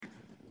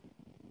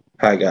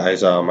Hi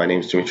guys, my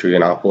name is Dimitri.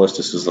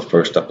 This is the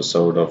first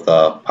episode of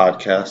the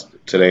podcast.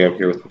 Today I'm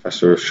here with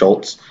Professor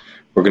Schultz.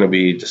 We're going to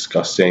be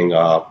discussing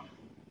the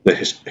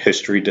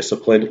history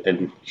discipline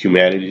and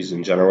humanities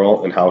in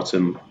general and how it's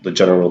in the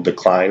general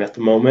decline at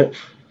the moment.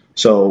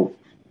 So,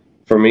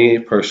 for me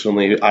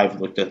personally,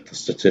 I've looked at the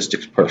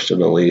statistics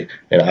personally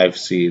and I've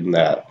seen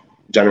that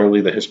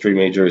generally the history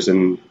major is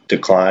in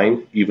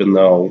decline, even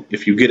though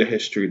if you get a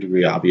history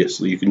degree,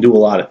 obviously you can do a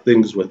lot of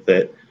things with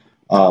it.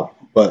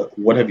 But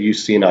what have you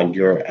seen on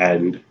your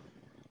end?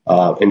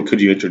 And could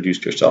you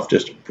introduce yourself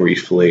just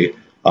briefly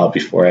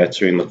before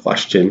answering the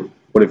question?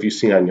 What have you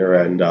seen on your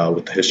end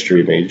with the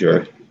history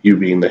major, you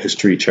being the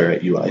history chair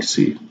at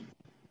UIC?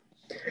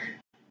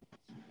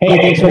 Hey,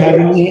 thanks for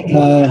having me.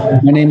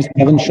 My name is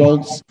Kevin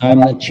Shultz. I'm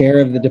the chair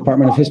of the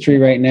Department of History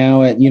right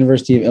now at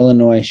University of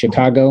Illinois,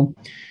 Chicago.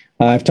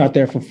 I've taught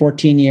there for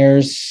 14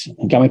 years.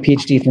 I got my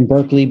PhD from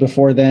Berkeley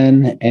before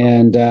then,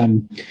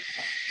 and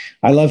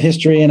I love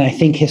history and I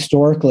think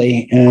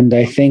historically, and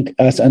I think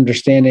us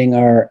understanding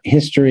our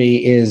history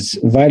is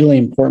vitally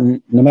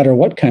important no matter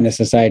what kind of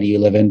society you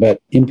live in,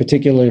 but in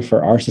particular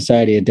for our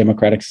society, a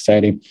democratic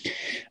society,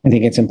 I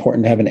think it's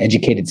important to have an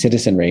educated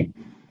citizenry.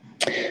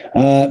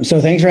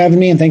 So thanks for having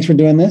me and thanks for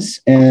doing this.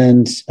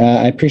 And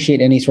I appreciate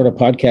any sort of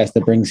podcast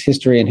that brings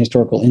history and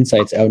historical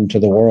insights out into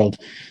the world.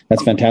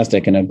 That's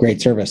fantastic and a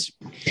great service.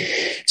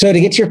 So to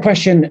get to your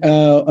question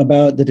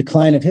about the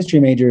decline of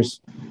history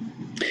majors,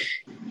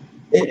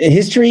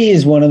 history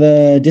is one of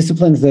the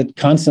disciplines that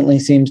constantly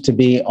seems to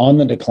be on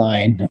the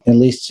decline, at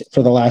least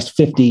for the last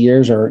 50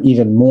 years or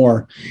even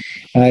more.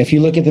 If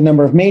you look at the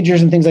number of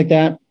majors and things like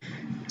that,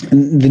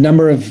 the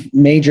number of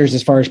majors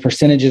as far as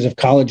percentages of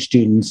college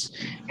students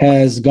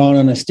has gone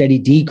on a steady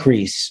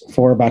decrease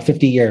for about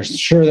 50 years.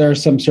 Sure, there are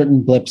some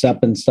certain blips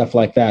up and stuff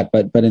like that,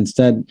 but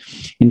instead,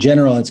 in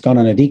general, it's gone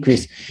on a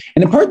decrease.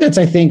 And in part, that's,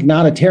 I think,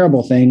 not a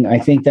terrible thing. I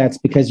think that's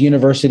because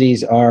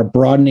universities are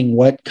broadening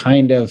what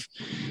kind of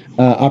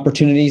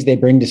opportunities they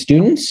bring to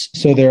students.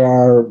 So there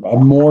are a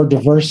more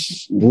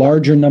diverse,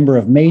 larger number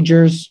of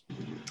majors.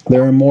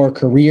 There are more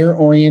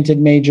career-oriented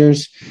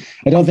majors.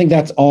 I don't think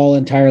that's all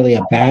entirely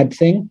a bad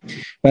thing,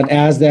 but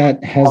as that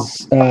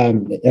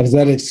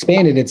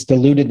expanded, it's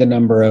diluted the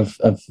number of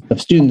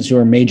students who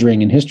are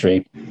majoring in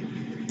history.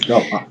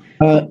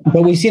 But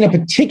we've seen a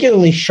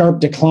particularly sharp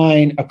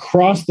decline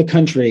across the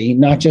country,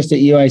 not just at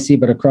UIC,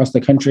 but across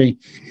the country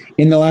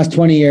in the last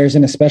 20 years,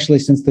 and especially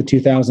since the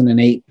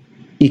 2008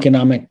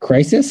 economic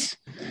crisis.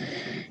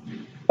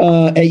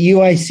 At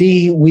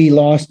UIC, we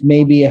lost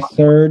maybe a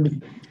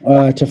third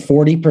to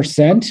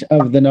 40%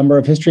 of the number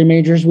of history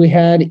majors we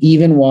had,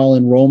 even while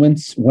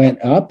enrollments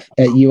went up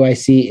at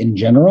UIC in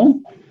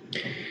general.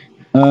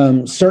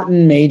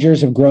 Certain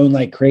majors have grown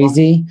like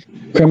crazy.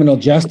 Criminal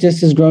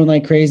justice has grown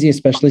like crazy,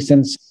 especially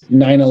since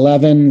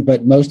 9/11,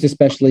 but most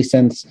especially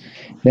since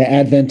the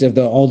advent of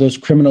all those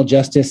criminal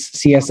justice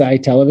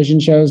CSI television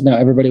shows. Now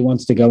everybody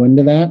wants to go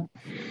into that.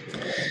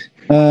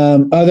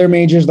 Other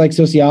majors like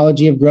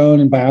sociology have grown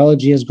and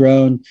biology has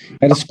grown.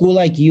 At a school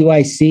like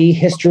UIC,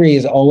 history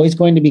is always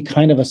going to be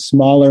kind of a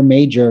smaller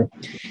major,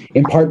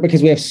 in part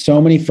because we have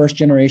so many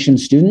first-generation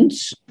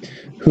students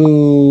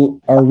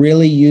who are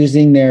really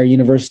using their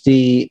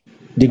university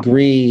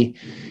degree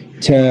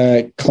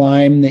to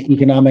climb the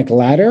economic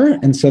ladder.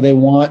 And so they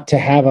want to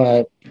have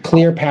a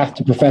clear path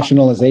to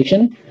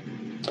professionalization.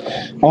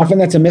 Often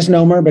that's a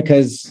misnomer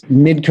because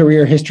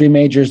mid-career history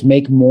majors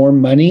make more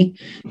money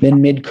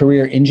than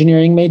mid-career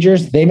engineering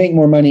majors. They make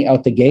more money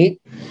out the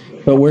gate,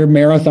 but we're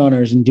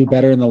marathoners and do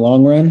better in the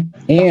long run.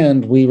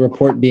 And we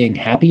report being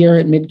happier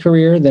at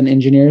mid-career than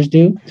engineers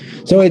do.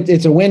 So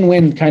it's a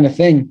win-win kind of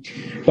thing.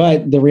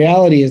 But the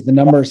reality is the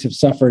numbers have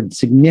suffered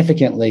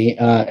significantly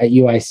at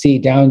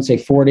UIC, down, say,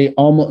 40,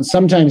 almost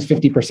sometimes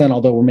 50%,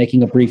 although we're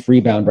making a brief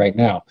rebound right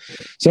now.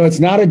 So it's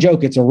not a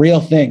joke. It's a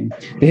real thing.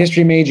 The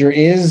history major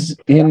is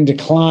in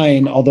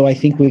decline, although I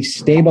think we've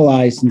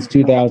stabilized since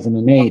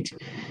 2008.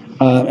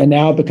 And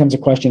now it becomes a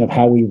question of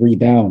how we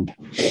rebound.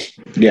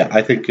 Yeah,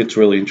 I think it's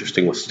really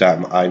interesting with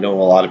STEM. I know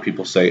a lot of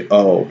people say,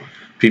 oh,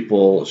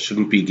 people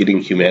shouldn't be getting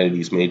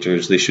humanities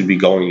majors. They should be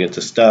going into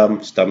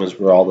STEM. STEM is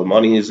where all the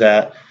money is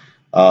at.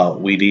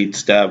 We need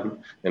STEM,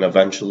 and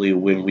eventually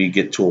when we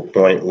get to a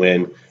point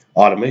when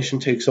automation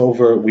takes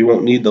over, we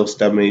won't need those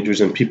STEM majors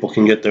and people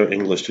can get their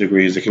English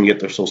degrees, they can get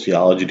their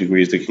sociology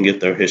degrees, they can get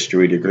their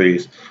history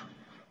degrees.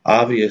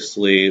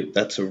 Obviously,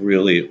 that's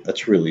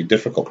really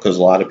difficult because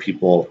a lot of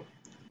people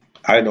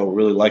I know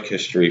really like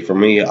history. For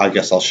me, I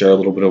guess I'll share a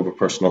little bit of a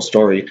personal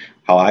story,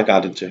 how I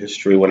got into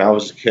history. When I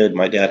was a kid,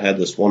 my dad had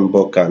this one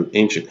book on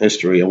ancient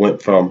history.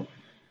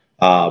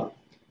 Uh,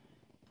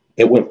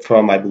 it went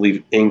from, I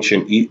believe,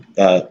 ancient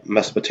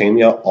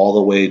Mesopotamia all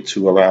the way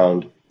to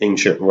around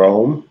ancient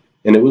Rome.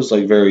 And it was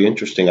like very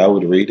interesting. I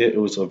would read it. It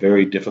was a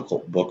very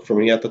difficult book for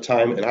me at the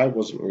time, and I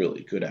wasn't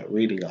really good at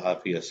reading,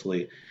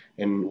 obviously.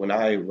 And when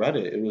I read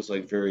it, it was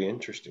like very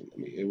interesting to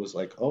me. It was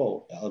like,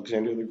 oh,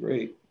 Alexander the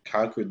Great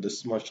conquered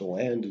this much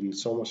land in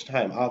so much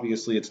time.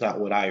 Obviously, it's not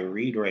what I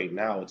read right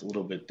now. It's a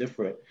little bit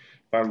different.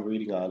 I'm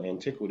reading on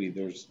antiquity,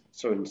 there's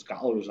certain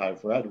scholars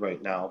I've read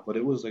right now, but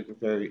it was like a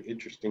very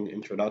interesting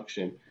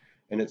introduction,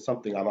 and it's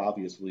something I'm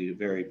obviously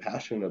very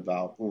passionate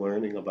about,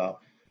 learning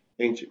about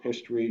ancient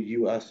history,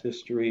 U.S.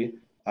 history.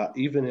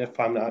 Even if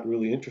I'm not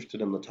really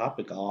interested in the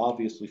topic, I'll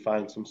obviously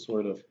find some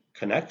sort of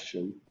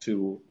connection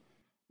to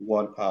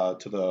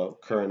to the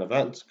current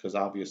events because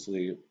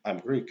obviously I'm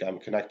Greek. I'm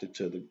connected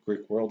to the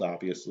Greek world.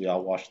 Obviously,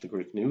 I'll watch the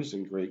Greek news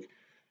in Greek,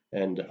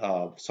 and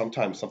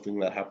sometimes something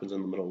that happens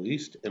in the Middle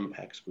East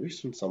impacts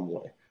Greece in some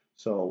way.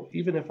 So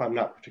even if I'm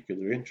not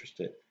particularly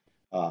interested,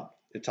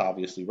 it's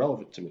obviously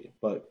relevant to me.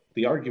 But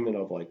the argument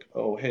of like,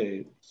 oh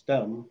hey,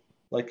 STEM,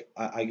 like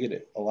I get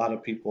it. A lot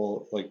of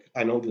people like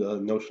I know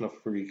the notion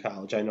of free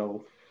college. I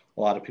know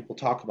a lot of people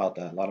talk about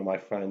that. A lot of my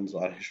friends, a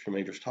lot of history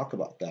majors talk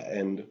about that,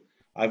 and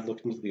I've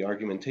looked into the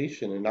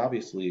argumentation, and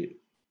obviously,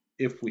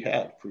 if we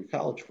had free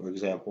college, for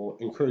example,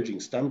 encouraging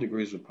STEM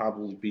degrees would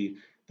probably be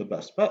the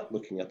best bet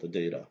looking at the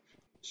data.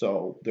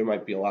 So there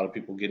might be a lot of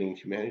people getting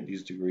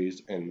humanities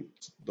degrees, and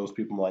those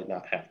people might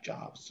not have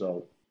jobs.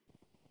 So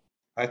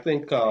I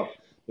think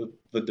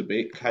the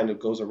debate kind of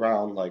goes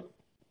around like,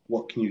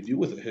 what can you do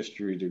with a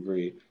history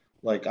degree?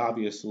 Like,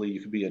 obviously, you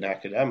could be an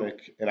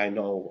academic, and I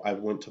know I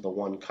went to the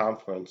one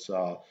conference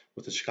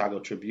with the Chicago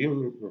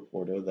Tribune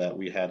reporter that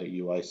we had at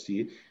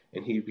UIC,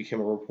 and he became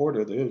a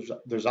reporter.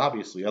 There's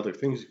obviously other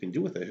things you can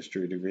do with a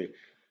history degree,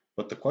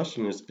 but the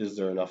question is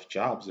there enough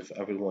jobs if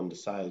everyone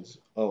decides,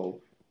 oh,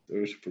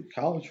 there's free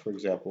college, for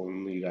example,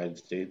 in the United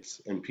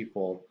States, and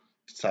people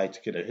decide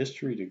to get a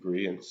history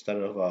degree instead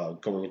of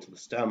going into the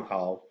STEM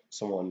how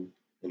someone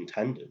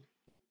intended.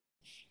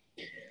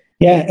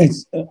 Yeah,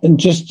 it's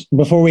just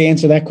before we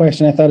answer that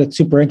question, I thought it's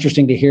super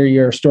interesting to hear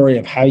your story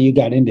of how you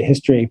got into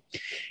history.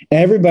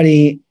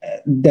 Everybody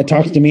that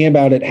talks to me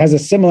about it has a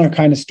similar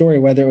kind of story,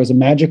 whether it was a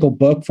magical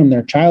book from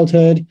their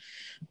childhood,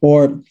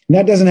 or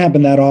that doesn't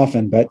happen that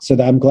often, but so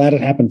I'm glad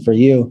it happened for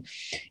you.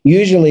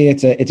 Usually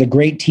it's a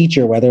great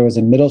teacher, whether it was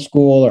in middle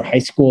school or high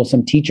school,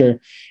 some teacher.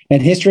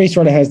 And history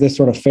sort of has this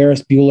sort of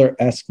Ferris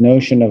Bueller-esque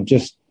notion of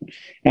just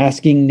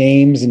asking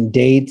names and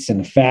dates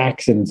and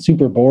facts and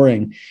super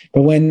boring.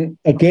 But when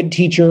a good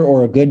teacher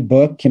or a good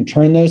book can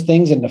turn those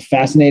things into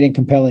fascinating,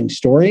 compelling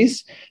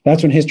stories,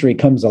 that's when history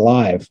comes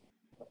alive.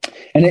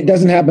 And it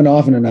doesn't happen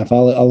often enough.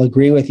 I'll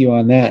agree with you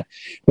on that.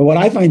 But what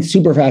I find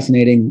super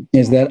fascinating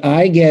is that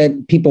I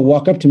get people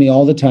walk up to me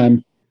all the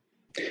time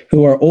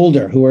who are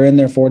older, who are in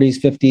their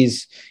 40s,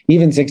 50s,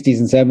 even 60s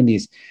and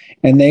 70s.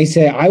 And they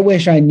say, I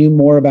wish I knew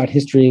more about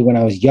history when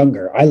I was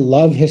younger. I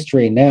love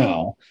history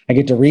now. I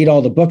get to read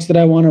all the books that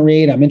I want to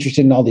read. I'm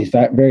interested in all these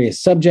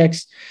various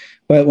subjects.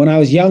 But when I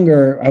was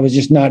younger, I was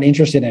just not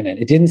interested in it.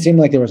 It didn't seem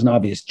like there was an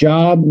obvious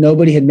job.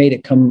 Nobody had made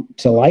it come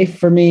to life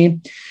for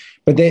me.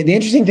 But the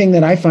interesting thing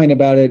that I find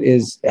about it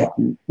is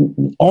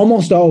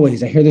almost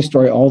always, I hear this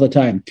story all the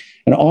time,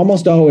 and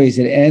almost always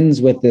it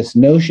ends with this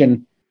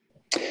notion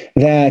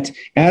that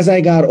as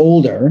I got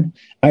older,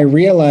 I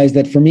realized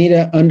that for me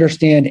to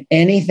understand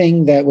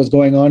anything that was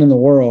going on in the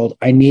world,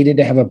 I needed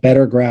to have a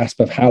better grasp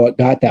of how it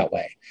got that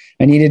way.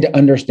 I needed to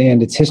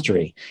understand its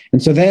history.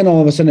 And so then all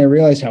of a sudden I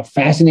realized how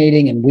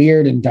fascinating and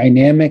weird and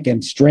dynamic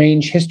and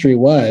strange history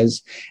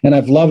was, and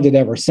I've loved it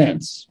ever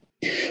since.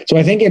 So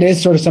I think it is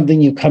sort of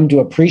something you come to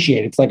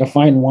appreciate. It's like a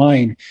fine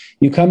wine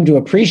you come to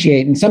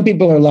appreciate. And some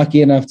people are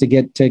lucky enough to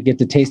get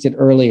to taste it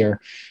earlier,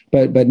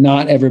 but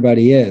not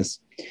everybody is.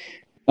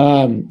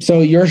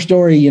 So your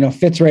story,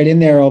 fits right in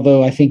there,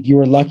 although I think you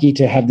were lucky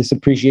to have this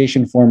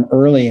appreciation for him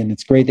early. And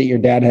it's great that your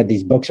dad had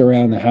these books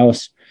around the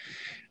house.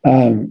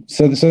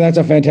 So that's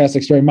a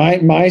fantastic story.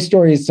 My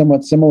story is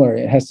somewhat similar.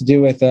 It has to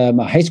do with a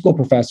high school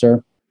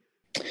professor.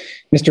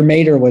 Mr.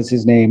 Mater was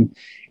his name.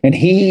 And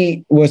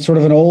he was sort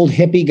of an old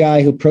hippie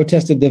guy who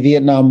protested the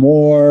Vietnam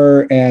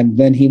War, and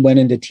then he went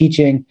into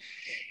teaching.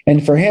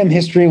 And for him,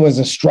 history was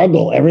a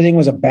struggle. Everything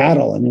was a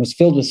battle, and it was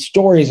filled with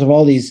stories of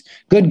all these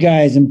good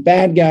guys and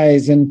bad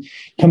guys and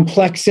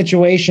complex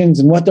situations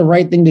and what the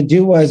right thing to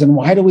do was. And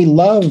why do we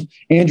love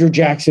Andrew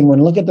Jackson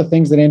when look at the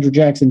things that Andrew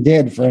Jackson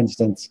did, for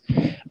instance.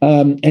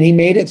 And he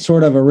made it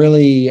sort of a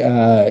really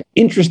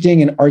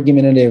interesting and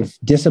argumentative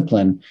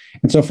discipline.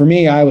 And so for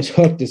me, I was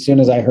hooked as soon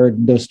as I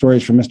heard those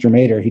stories from Mr.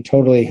 Mater. He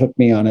totally hooked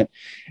me on it.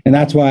 And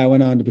that's why I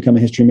went on to become a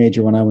history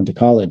major when I went to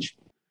college.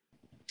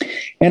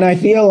 And I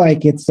feel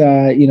like it's,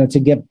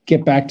 to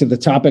get back to the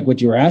topic, what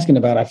you were asking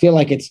about, I feel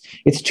like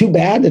it's too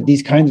bad that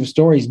these kinds of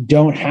stories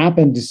don't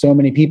happen to so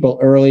many people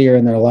earlier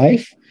in their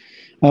life.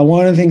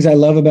 One of the things I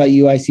love about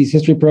UIC's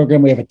history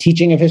program, we have a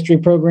teaching of history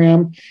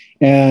program,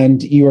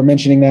 and you were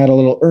mentioning that a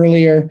little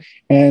earlier.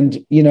 And,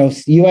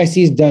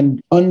 UIC's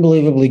done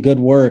unbelievably good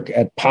work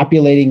at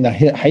populating the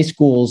high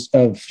schools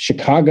of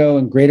Chicago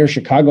and greater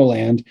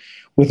Chicagoland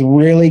with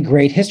really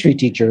great history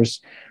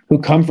teachers who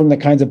come from the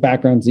kinds of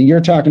backgrounds that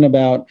you're talking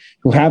about,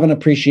 who have an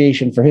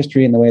appreciation for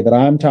history in the way that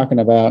I'm talking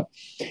about.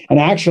 And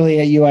actually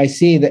at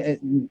UIC,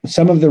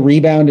 some of the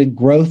rebounded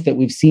growth that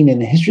we've seen in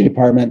the history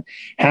department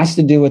has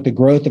to do with the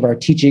growth of our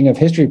teaching of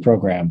history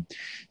program.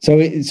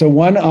 So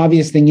one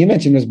obvious thing you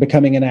mentioned was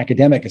becoming an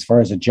academic as far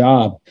as a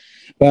job.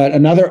 But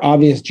another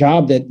obvious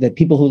job that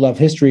people who love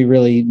history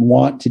really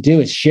want to do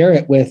is share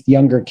it with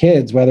younger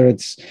kids, whether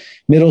it's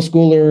middle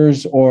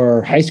schoolers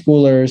or high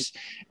schoolers.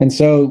 And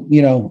so,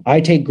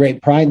 I take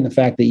great pride in the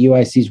fact that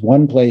UIC is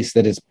one place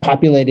that is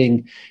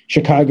populating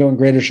Chicago and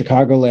greater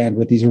Chicagoland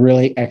with these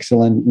really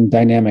excellent and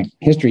dynamic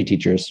history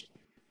teachers.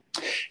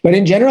 But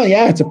in general,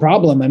 yeah, it's a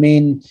problem. I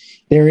mean,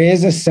 there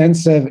is a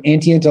sense of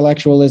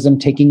anti-intellectualism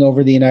taking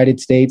over the United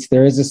States.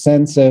 There is a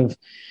sense of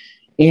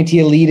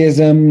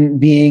anti-elitism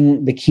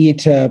being the key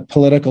to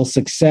political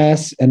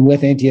success. And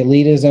with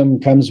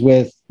anti-elitism comes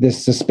with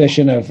this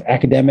suspicion of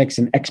academics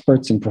and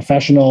experts and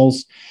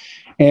professionals.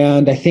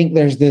 And I think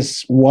there's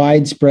this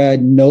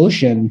widespread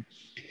notion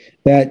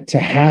that to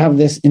have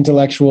this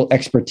intellectual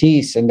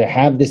expertise and to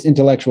have this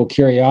intellectual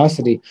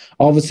curiosity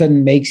all of a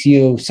sudden makes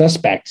you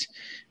suspect,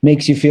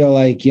 makes you feel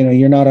like,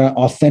 you're not an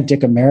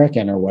authentic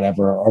American or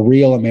whatever, a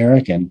real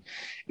American.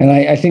 And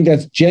I think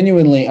that's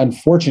genuinely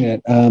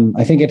unfortunate.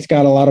 I think it's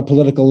got a lot of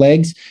political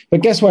legs.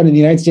 But guess what? In the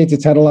United States,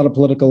 it's had a lot of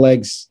political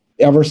legs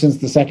ever since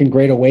the Second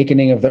Great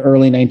Awakening of the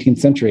early 19th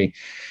century.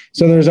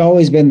 So there's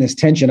always been this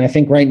tension. I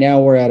think right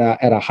now we're at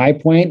a high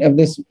point of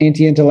this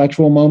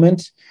anti-intellectual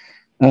moment.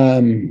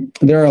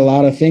 There are a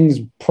lot of things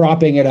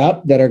propping it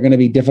up that are going to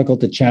be difficult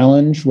to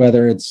challenge,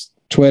 whether it's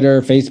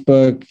Twitter,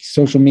 Facebook,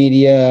 social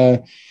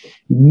media,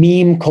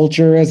 meme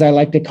culture, as I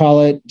like to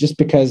call it, just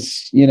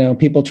because,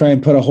 people try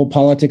and put a whole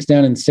politics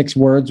down in 6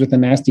 words with a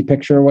nasty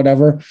picture or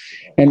whatever.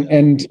 And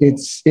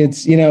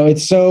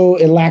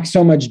it lacks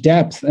so much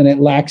depth and it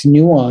lacks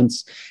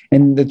nuance.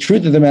 And the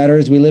truth of the matter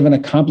is we live in a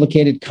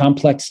complicated,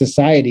 complex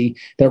society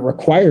that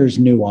requires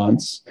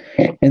nuance.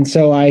 And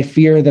so I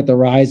fear that the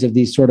rise of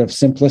these sort of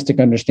simplistic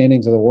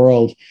understandings of the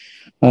world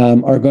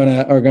are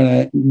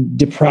gonna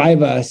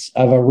deprive us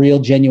of a real,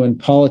 genuine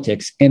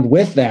politics, and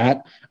with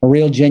that, a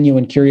real,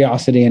 genuine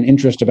curiosity and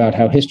interest about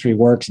how history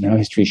works and how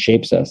history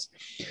shapes us.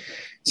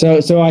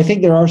 So I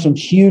think there are some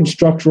huge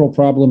structural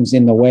problems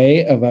in the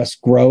way of us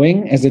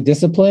growing as a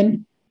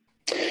discipline.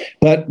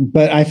 But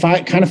I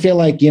kind of feel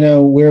like,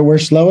 we're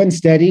slow and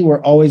steady.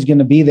 We're always going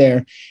to be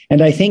there.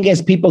 And I think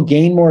as people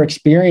gain more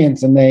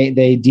experience and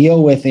they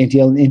deal with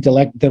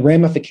the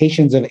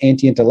ramifications of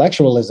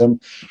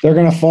anti-intellectualism, they're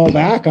going to fall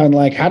back on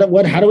like, how do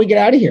we get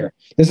out of here?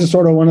 This is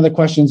sort of one of the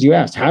questions you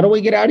asked. How do we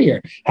get out of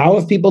here? How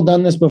have people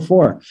done this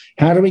before?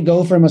 How do we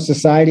go from a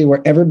society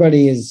where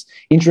everybody is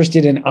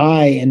interested in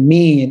I and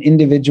me and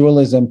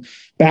individualism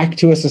back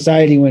to a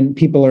society when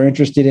people are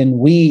interested in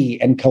we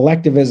and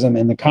collectivism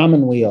and the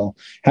commonweal?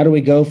 How do we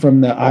go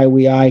from the I,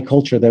 we, I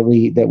culture that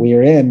we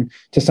are in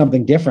to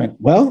something different?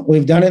 Well,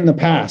 we've done it in the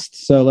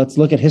past. So let's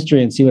look at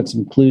history and see what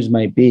some clues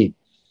might be.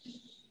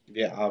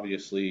 Yeah,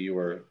 obviously you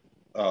were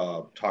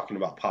talking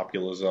about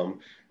populism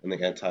and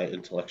the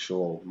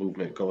anti-intellectual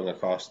movement going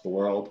across the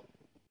world.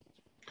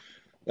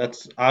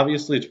 It's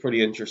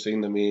pretty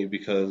interesting to me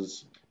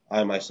because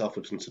I myself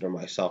would consider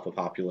myself a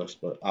populist,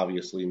 but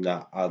obviously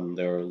not on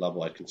their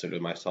level. I consider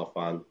myself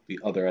on the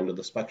other end of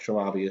the spectrum,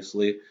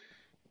 obviously.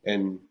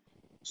 And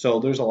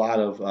so there's a lot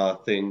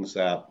of things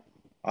that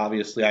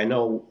obviously I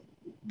know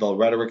the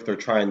rhetoric they're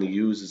trying to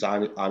use is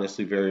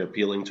honestly very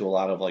appealing to a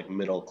lot of like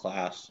middle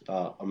class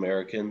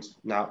Americans.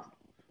 Not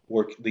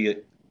work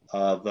the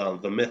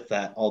myth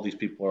that all these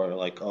people are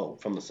like, oh,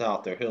 from the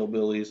South, they're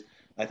hillbillies.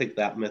 I think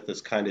that myth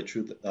is kind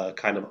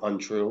of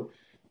untrue.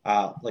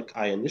 Like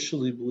I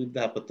initially believed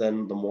that, but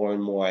then the more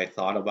and more I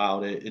thought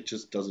about it, it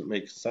just doesn't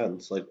make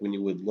sense. Like when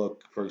you would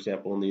look, for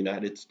example, in the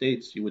United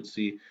States, you would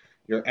see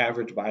your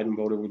average Biden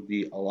voter would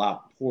be a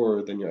lot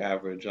poorer than your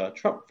average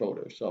Trump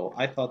voter. So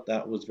I thought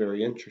that was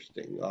very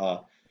interesting.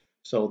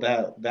 So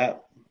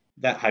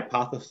that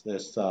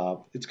hypothesis,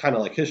 it's kind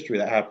of like history.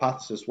 That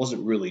hypothesis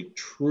wasn't really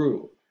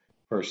true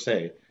per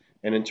se.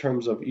 And in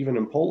terms of even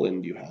in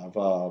Poland, you have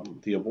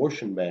the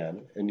abortion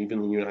ban, and even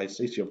in the United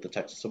States, you have the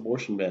Texas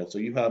abortion ban. So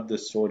you have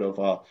this sort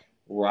of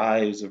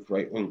rise of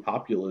right-wing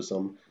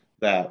populism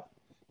that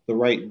the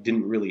right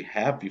didn't really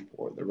have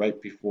before. The right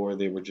before,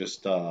 they were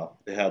just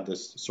they had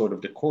this sort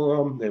of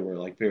decorum. They were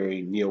like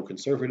very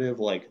neoconservative,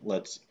 like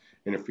let's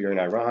interfere in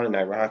Iran and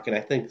Iraq. And I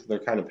think they're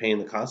kind of paying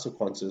the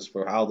consequences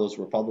for how those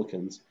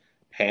Republicans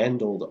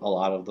handled a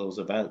lot of those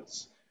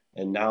events.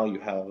 And now you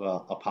have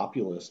a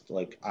populist.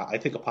 Like I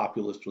think a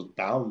populist was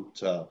bound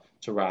to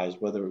rise,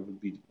 whether it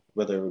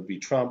would be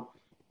Trump,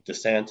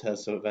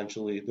 DeSantis.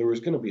 Eventually, there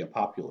was going to be a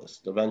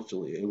populist.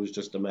 Eventually, it was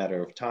just a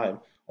matter of time.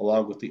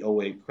 Along with the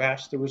 '08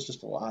 crash, there was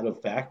just a lot of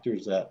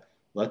factors that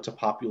led to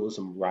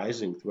populism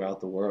rising throughout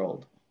the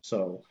world.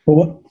 So,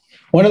 well,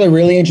 one of the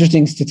really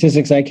interesting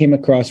statistics I came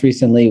across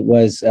recently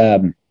was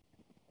some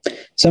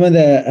of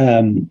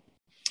the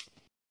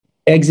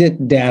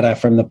exit data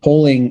from the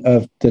polling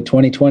of the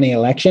 2020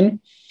 election.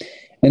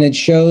 And it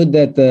showed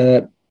that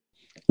the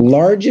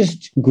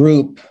largest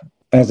group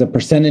as a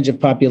percentage of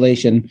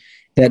population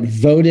that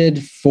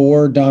voted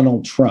for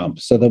Donald Trump.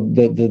 So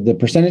the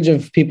percentage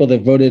of people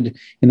that voted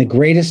in the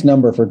greatest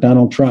number for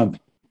Donald Trump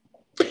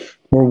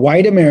were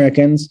white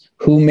Americans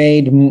who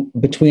made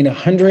between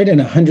 $100,000 and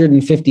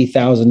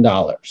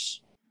 $150,000.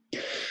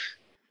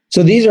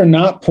 So these are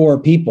not poor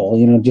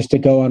people, just to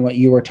go on what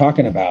you were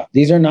talking about.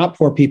 These are not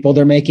poor people.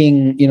 They're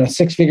making,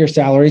 six-figure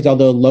salaries,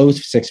 although low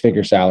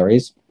six-figure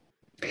salaries.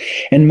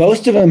 And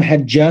most of them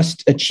had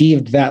just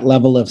achieved that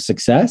level of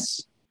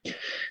success.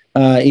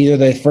 Either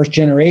the first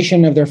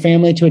generation of their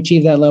family to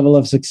achieve that level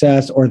of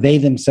success, or they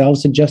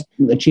themselves had just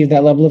achieved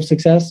that level of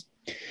success.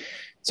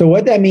 So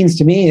what that means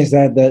to me is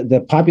that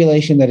the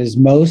population that is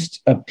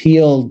most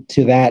appealed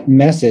to that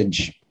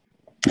message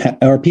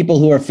are people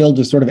who are filled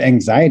with sort of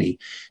anxiety,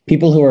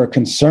 people who are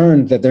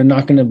concerned that they're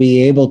not going to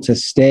be able to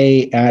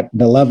stay at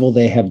the level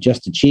they have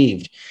just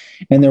achieved.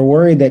 And they're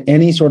worried that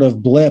any sort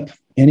of blip,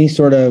 any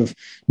sort of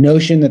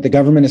notion that the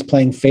government is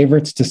playing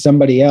favorites to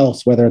somebody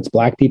else, whether it's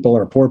Black people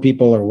or poor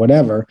people or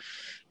whatever,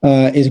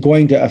 is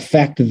going to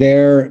affect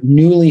their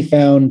newly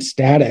found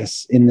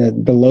status in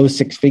the low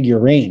six-figure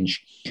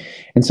range.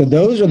 And so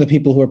those are the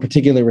people who are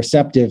particularly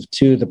receptive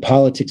to the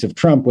politics of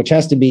Trump, which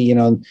has to be,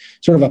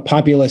 sort of a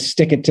populist,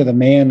 stick it to the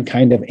man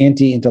kind of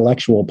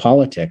anti-intellectual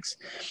politics,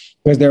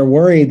 because they're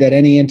worried that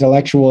any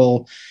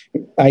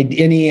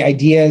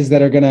ideas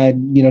that are going to,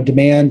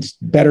 demand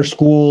better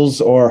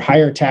schools or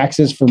higher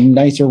taxes for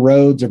nicer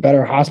roads or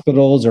better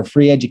hospitals or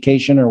free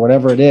education or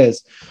whatever it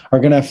is, are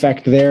going to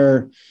affect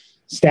their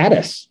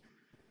status.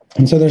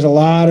 And so there's a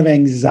lot of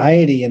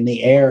anxiety in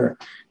the air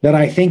that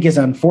I think is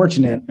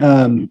unfortunate.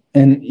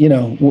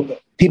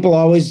 People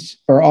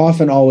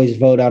often always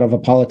vote out of a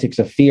politics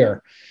of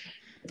fear.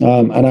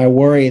 And I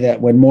worry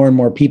that when more and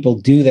more people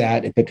do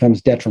that, it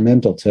becomes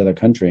detrimental to the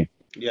country.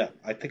 Yeah,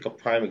 I think a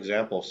prime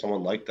example of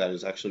someone like that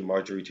is actually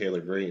Marjorie Taylor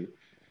Greene.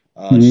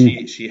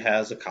 She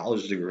has a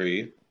college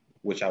degree,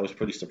 which I was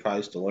pretty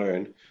surprised to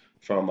learn,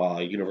 from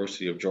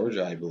University of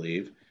Georgia, I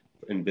believe,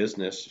 in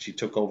business. She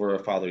took over her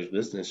father's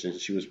business, and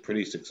she was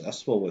pretty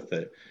successful with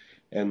it.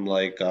 And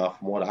from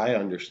what I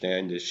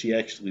understand is she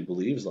actually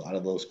believes a lot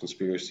of those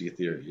conspiracy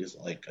theories,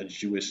 like a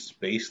Jewish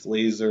space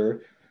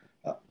laser.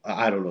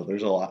 I don't know.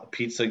 There's a lot.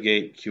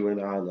 Pizzagate,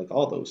 QAnon,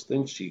 all those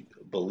things she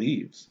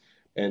believes.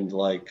 And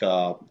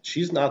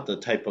she's not the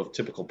type of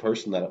typical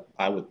person that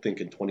I would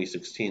think in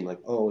 2016,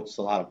 it's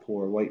a lot of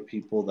poor white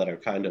people that are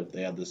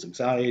they have this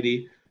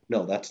anxiety.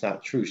 No, that's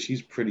not true.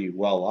 She's pretty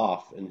well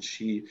off, and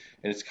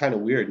it's kind of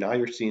weird. Now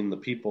you're seeing the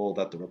people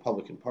that the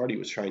Republican Party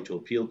was trying to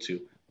appeal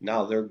to.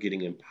 Now they're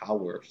getting in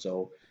power.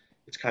 So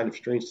it's kind of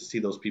strange to see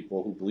those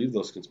people who believe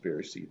those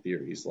conspiracy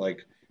theories.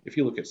 If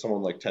you look at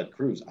someone like Ted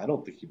Cruz, I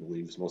don't think he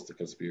believes most of the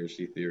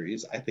conspiracy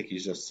theories. I think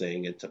he's just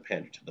saying it to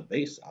pander to the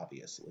base,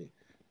 obviously.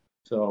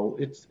 So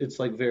it's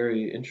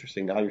very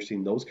interesting. Now you're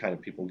seeing those kind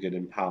of people get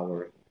in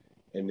power,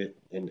 and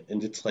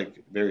it's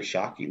very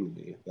shocking to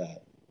me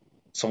that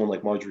someone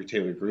like Marjorie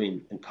Taylor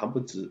Greene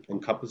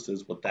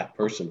encompasses what that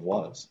person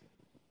was.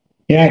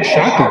 Yeah, it's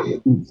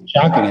shocking. It's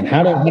shocking. And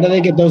how do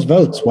they get those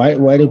votes?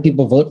 Why do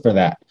people vote for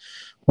that?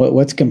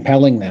 What's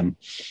compelling them?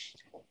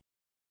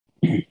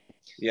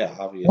 Yeah,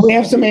 obviously. We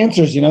have some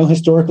answers,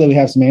 historically we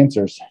have some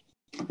answers,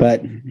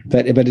 but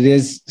it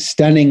is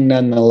stunning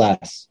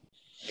nonetheless.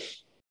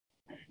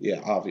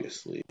 Yeah,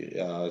 obviously.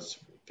 It's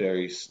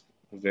very,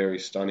 very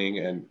stunning.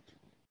 And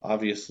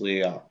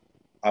obviously,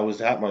 I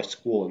was at my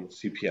school in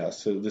CPS,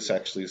 so this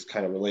actually is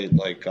kind of related.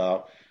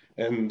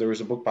 And there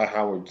was a book by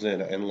Howard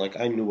Zinn, and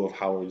I knew of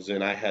Howard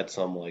Zinn. I had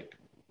some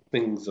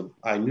things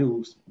I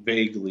knew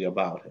vaguely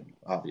about him.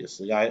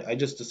 Obviously, I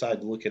just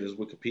decided to look at his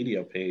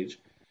Wikipedia page,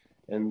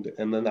 and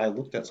then I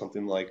looked at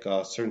something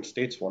certain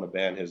states want to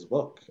ban his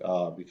book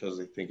because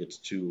they think it's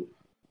too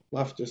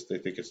leftist, they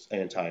think it's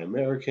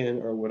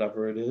anti-American or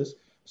whatever it is.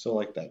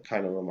 So that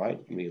kind of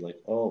reminded me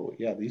oh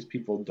yeah, these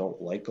people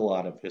don't like a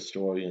lot of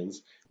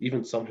historians.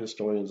 Even some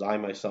historians I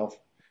myself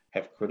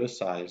have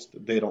criticized,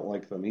 they don't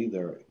like them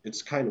either.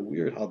 It's kind of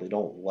weird how they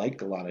don't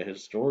like a lot of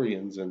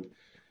historians. And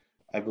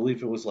I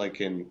believe it was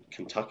in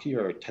Kentucky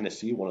or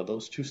Tennessee, one of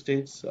those two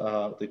states,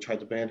 they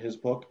tried to ban his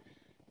book.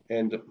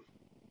 And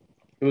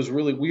it was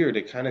really weird.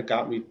 It kind of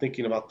got me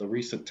thinking about the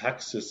recent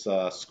Texas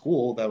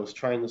school that was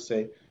trying to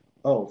say,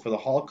 oh, for the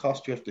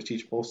Holocaust, you have to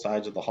teach both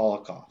sides of the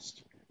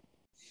Holocaust.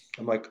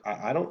 I'm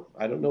I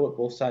don't know what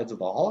both sides of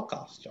the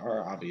Holocaust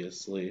are,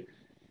 obviously.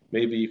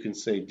 Maybe you can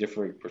say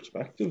different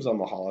perspectives on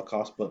the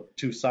Holocaust, but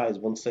two sides,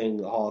 one saying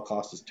the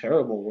Holocaust is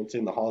terrible, one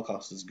saying the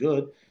Holocaust is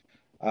good.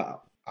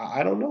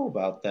 I don't know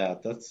about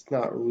that. That's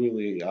not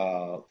really,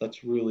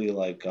 that's really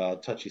a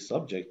touchy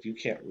subject. You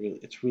can't really,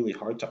 it's really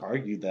hard to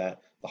argue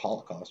that the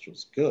Holocaust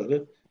was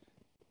good.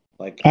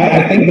 I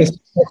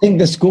think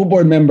the school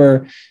board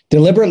member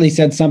deliberately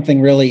said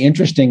something really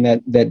interesting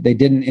that they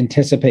didn't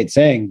anticipate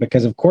saying,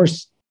 because of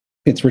course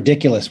it's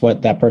ridiculous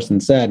what that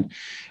person said.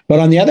 But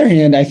on the other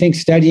hand, I think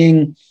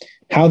studying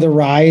how the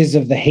rise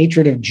of the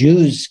hatred of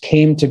Jews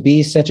came to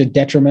be such a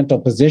detrimental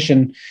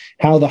position,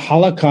 how the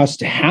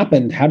Holocaust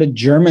happened, how did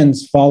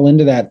Germans fall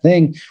into that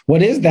thing?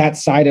 What is that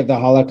side of the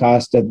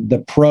Holocaust,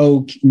 the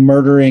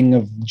pro-murdering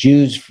of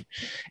Jews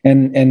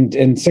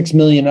and 6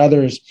 million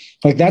others?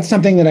 Like, that's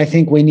something that I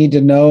think we need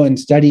to know and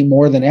study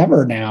more than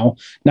ever now,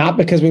 not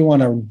because we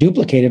want to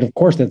duplicate it. Of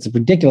course, that's a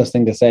ridiculous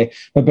thing to say,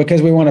 but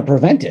because we want to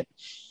prevent it.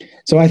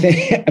 So I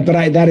think,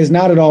 that is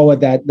not at all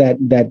what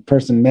that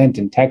person meant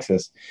in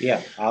Texas.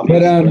 Yeah,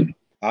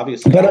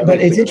 obviously.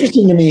 But it's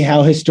interesting to me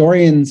how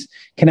historians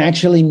can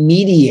actually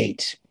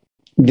mediate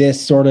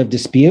this sort of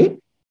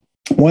dispute.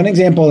 One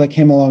example that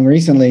came along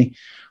recently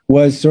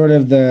was sort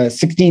of the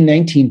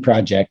 1619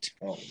 Project,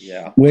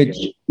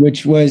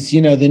 which was,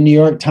 the New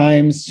York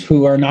Times,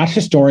 who are not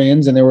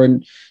historians, and there were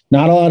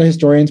not a lot of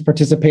historians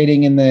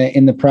participating in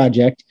the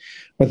project,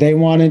 but they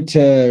wanted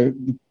to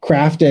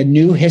craft a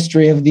new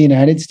history of the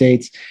United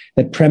States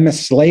that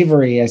premised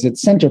slavery as its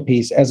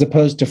centerpiece, as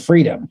opposed to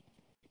freedom.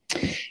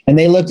 And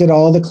they looked at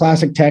all the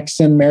classic texts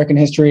in American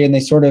history, and they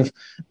sort of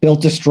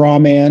built a straw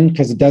man,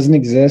 because it doesn't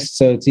exist,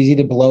 so it's easy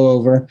to blow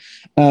over,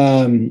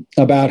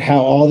 about how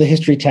all the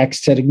history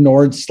texts had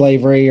ignored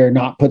slavery or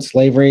not put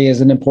slavery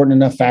as an important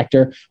enough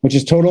factor, which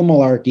is total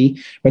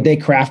malarkey. But they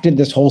crafted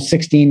this whole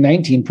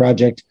 1619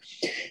 Project,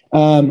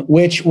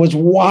 which was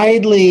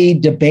widely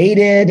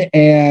debated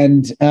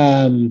and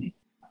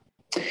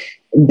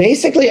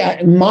basically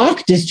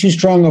mocked is too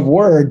strong of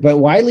word, but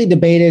widely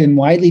debated and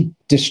widely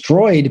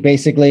destroyed,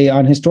 basically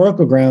on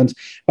historical grounds,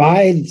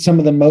 by some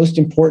of the most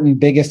important,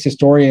 biggest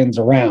historians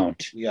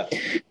around. Yeah.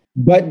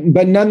 But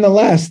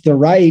nonetheless, the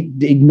right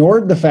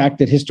ignored the fact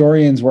that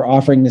historians were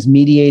offering this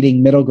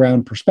mediating middle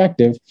ground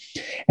perspective.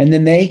 And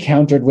then they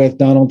countered with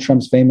Donald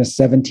Trump's famous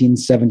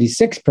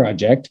 1776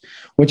 Project,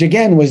 which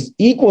again was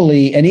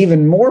equally and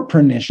even more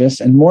pernicious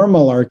and more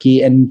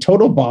malarkey and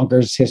total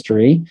bonkers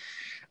history.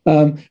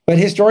 But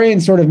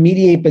historians sort of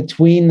mediate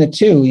between the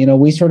two.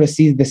 We sort of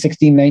see the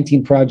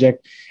 1619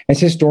 Project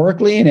as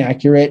historically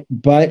inaccurate,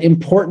 but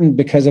important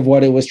because of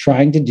what it was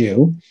trying to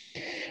do.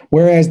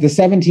 Whereas the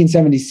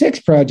 1776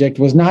 Project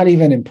was not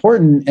even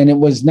important, and it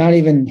was not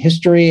even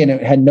history, and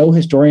it had no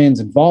historians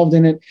involved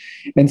in it.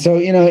 And so,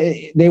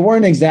 they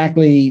weren't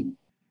exactly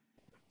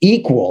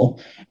equal,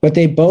 but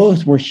they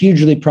both were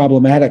hugely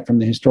problematic from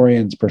the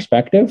historian's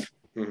perspective.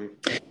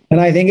 Mm-hmm. And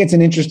I think it's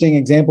an interesting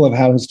example of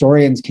how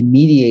historians can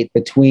mediate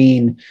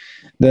between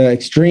the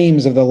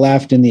extremes of the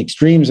left and the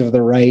extremes of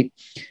the right.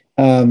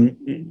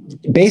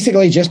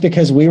 Basically just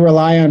because we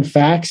rely on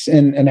facts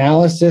and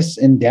analysis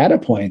and data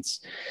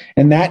points.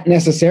 And that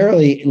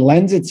necessarily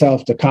lends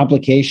itself to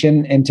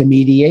complication and to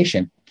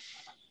mediation.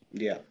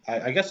 Yeah,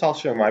 I guess I'll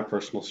share my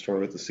personal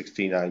story with the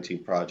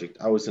 1619 Project.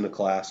 I was in a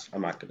class.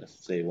 I'm not going to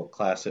say what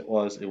class it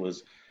was. It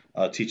was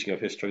a teaching of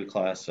history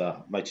class.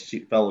 My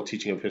fellow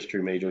teaching of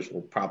history majors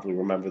will probably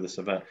remember this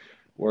event,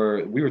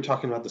 where we were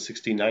talking about the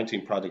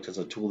 1619 Project as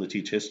a tool to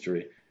teach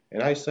history.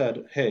 And I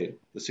said, hey,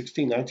 the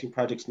 1619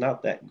 Project's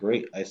not that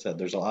great. I said,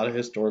 there's a lot of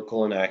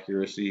historical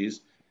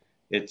inaccuracies.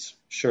 It's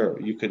sure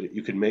you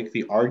could make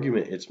the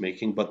argument it's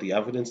making, but the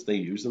evidence they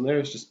use in there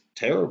is just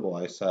terrible.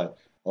 I said,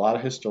 a lot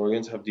of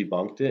historians have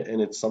debunked it,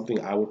 and it's something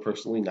I would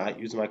personally not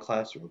use in my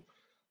classroom.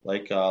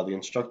 Like, the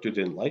instructor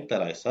didn't like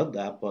that I said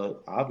that,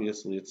 but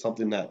obviously it's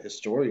something that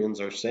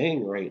historians are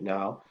saying right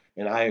now,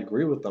 and I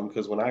agree with them,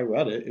 because when I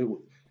read it,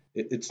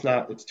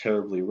 it's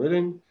terribly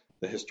written.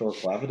 The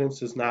historical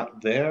evidence is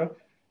not there.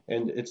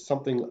 And it's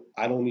something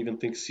I don't even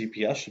think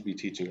CPS should be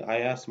teaching. I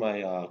asked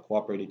my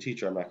cooperating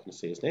teacher, I'm not going to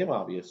say his name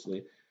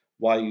obviously,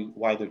 why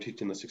they're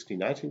teaching the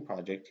 1619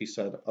 Project. He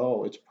said,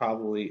 oh, it's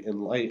probably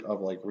in light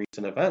of like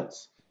recent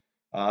events.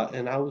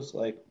 And I was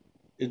like,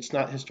 it's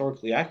not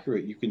historically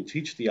accurate. You can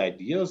teach the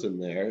ideas in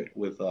there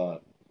with the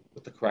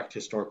correct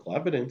historical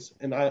evidence.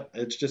 And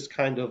it's just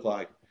kind of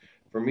like,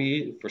 for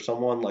me, for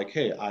someone like,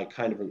 hey, I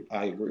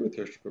agree with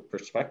your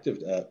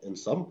perspective in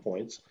some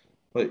points,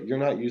 but you're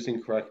not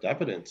using correct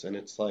evidence. And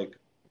it's like,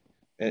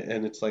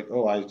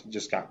 oh, I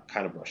just got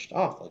kind of brushed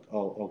off. Like,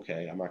 oh,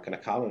 okay, I'm not going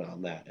to comment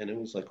on that. And it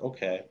was like,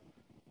 okay,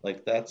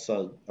 like that's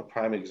a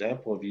prime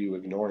example of you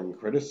ignoring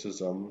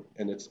criticism.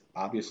 And it's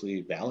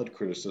obviously valid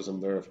criticism.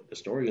 There are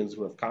historians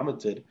who have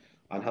commented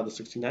on how the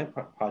 69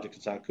 Project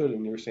is not good.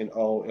 And you were saying,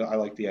 oh, I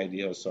like the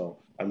idea, so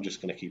I'm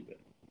just going to keep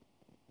it.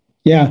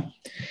 Yeah.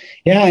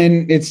 Yeah.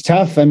 And it's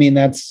tough. I mean,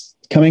 that's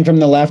coming from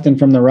the left and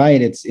from the right.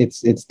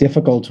 It's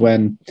difficult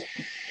when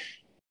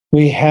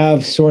we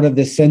have sort of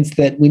this sense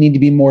that we need to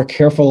be more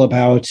careful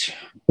about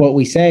what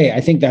we say. I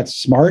think that's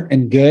smart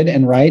and good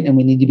and right. And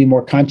we need to be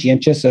more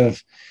conscientious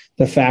of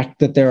the fact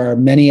that there are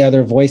many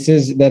other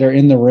voices that are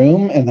in the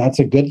room. And that's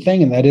a good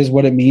thing. And that is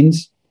what it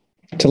means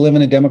to live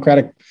in a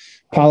democratic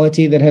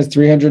polity that has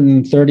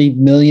 330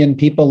 million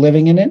people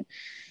living in it.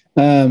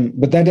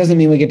 But that doesn't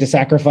mean we get to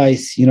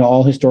sacrifice,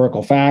 all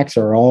historical facts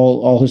or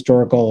all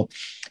historical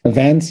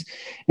events.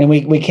 And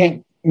we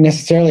can't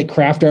necessarily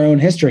craft our own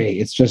history.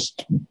 It's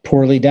just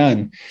poorly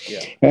done.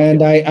 Yeah.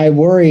 And I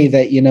worry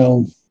that,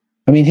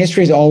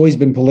 history has always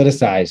been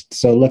politicized.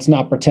 So let's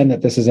not pretend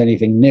that this is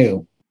anything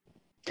new.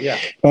 Yeah.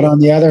 But on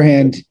the other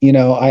hand,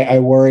 I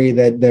worry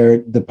that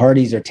the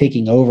parties are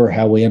taking over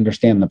how we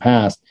understand the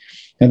past.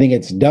 I think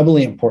it's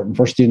doubly important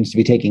for students to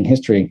be taking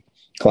history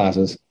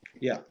classes.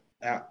 Yeah.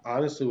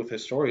 Honestly, with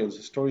historians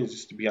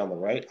used to be on the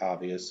right,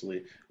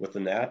 obviously, with the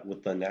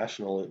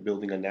national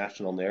building a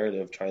national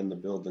narrative, trying to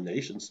build the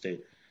nation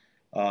state.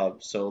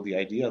 So the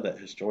idea that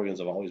historians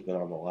have always been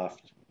on the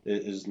left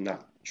is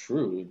not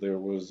true. There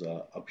was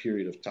a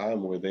period of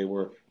time where they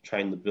were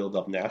trying to build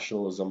up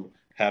nationalism,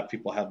 have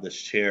people have this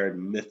shared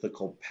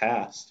mythical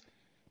past.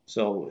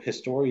 So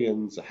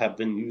historians have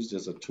been used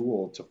as a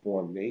tool to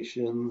form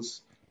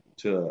nations,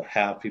 to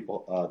have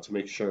people, to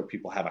make sure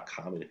people have a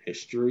common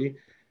history.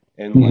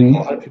 And like a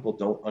lot of people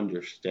don't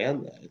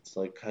understand that. It's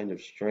like kind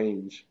of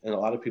strange. And a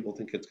lot of people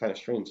think it's kind of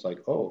strange, like,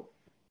 oh,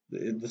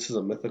 this is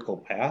a mythical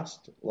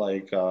past.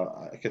 Like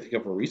I can think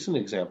of a recent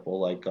example,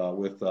 like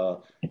with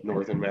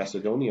Northern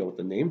Macedonia with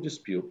the name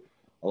dispute.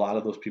 A lot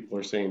of those people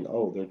are saying,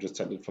 "Oh, they're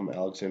descended from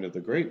Alexander the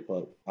Great,"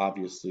 but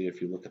obviously,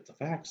 if you look at the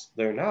facts,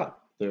 they're not.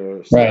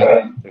 They're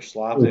Right. they're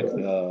Slavic.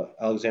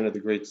 Alexander the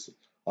Great's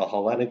a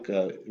Hellenic.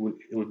 It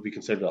would be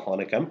considered a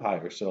Hellenic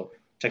empire, so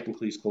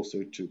technically, he's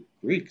closer to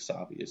Greeks,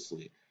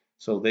 obviously.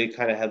 So they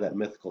kind of had that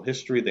mythical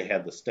history. They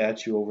had the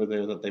statue over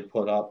there that they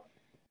put up,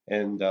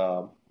 and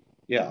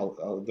yeah,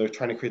 they're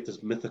trying to create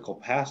this mythical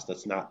past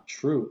that's not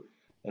true,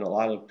 and a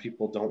lot of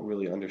people don't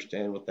really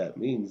understand what that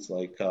means.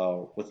 Like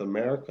with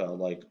America,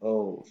 like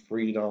oh,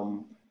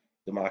 freedom,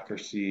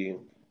 democracy,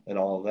 and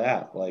all of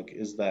that. Like,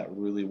 is that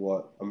really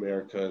what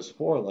America is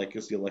for? Like,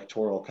 is the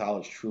Electoral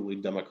College truly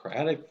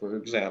democratic, for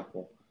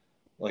example?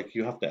 Like,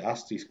 you have to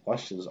ask these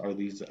questions. Are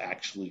these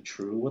actually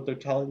true, what they're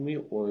telling me,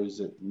 or is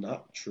it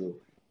not true?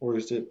 Or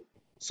is it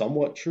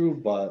somewhat true,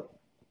 but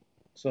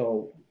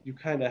so you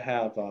kind of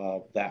have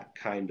that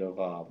kind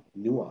of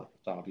nuance,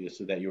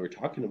 obviously, that you were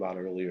talking about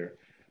earlier,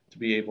 to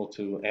be able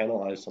to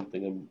analyze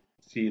something and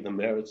see the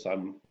merits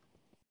on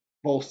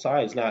both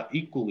sides, not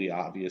equally,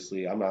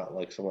 obviously. I'm not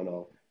like someone,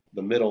 oh,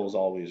 the middle is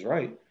always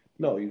right.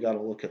 No, you got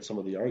to look at some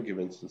of the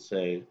arguments and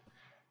say,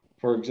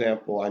 for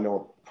example, I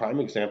know a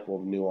prime example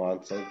of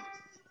nuance.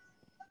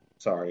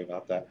 Sorry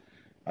about that.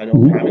 I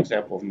know a prime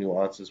example of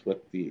nuances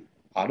with the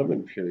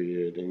Ottoman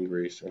period in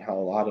Greece and how a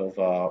lot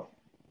of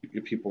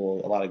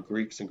people, a lot of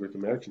Greeks and Greek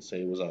Americans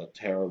say it was a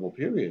terrible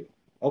period.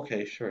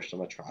 Okay, sure,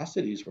 some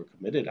atrocities were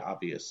committed,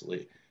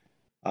 obviously,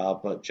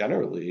 but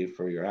generally,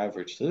 for your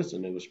average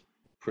citizen, it was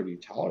pretty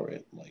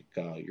tolerant. Like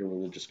your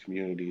religious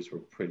communities were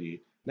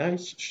pretty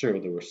nice. Sure,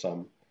 there were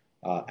some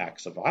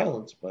acts of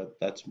violence, but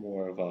that's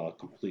more of a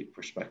complete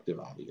perspective,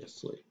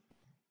 obviously.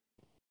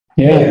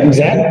 Yeah,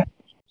 exactly.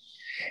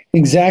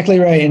 Exactly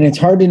right, and it's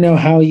hard to know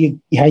how you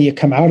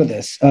come out of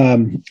this,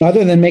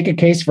 other than make a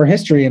case for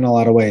history in a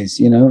lot of ways.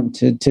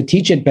 To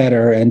teach it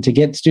better and to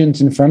get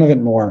students in front of it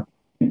more,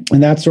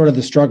 and that's sort of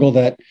the struggle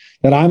that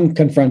I'm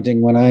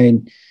confronting when I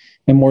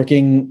am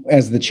working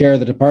as the chair of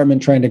the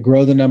department, trying to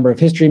grow the number of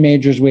history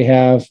majors we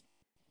have,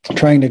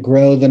 trying to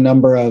grow the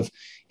number of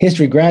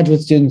history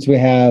graduate students we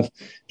have,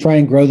 try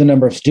and grow the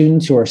number of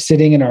students who are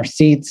sitting in our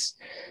seats.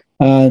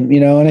 And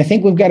I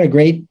think we've got a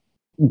great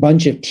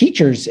bunch of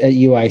teachers at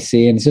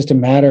UIC, and it's just a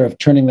matter of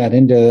turning that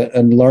into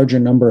a larger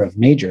number of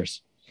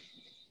majors.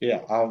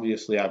 Yeah,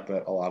 obviously, I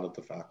bet a lot of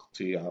the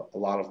faculty, a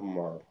lot of them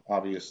are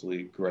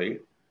obviously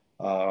great.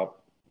 Uh,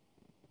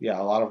 yeah,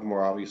 a lot of them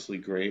are obviously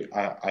great.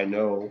 I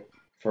know,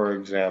 for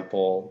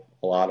example,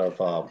 a lot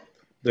of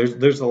there's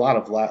there's a lot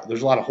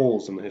of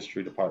holes in the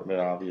history department.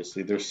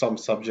 Obviously, there's some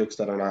subjects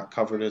that are not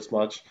covered as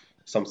much,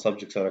 some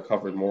subjects that are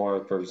covered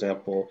more. For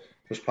example,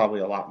 there's probably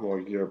a lot more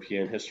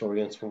European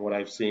historians from what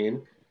I've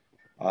seen.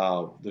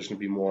 There's going to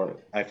be more.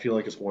 I feel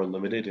like it's more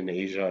limited in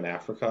Asia and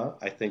Africa.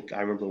 I think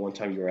I remember one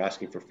time you were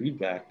asking for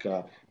feedback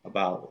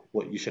about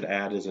what you should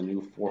add as a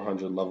new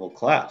 400 level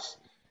class,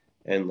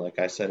 and like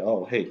I said,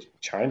 oh hey,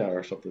 China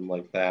or something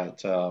like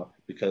that,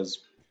 because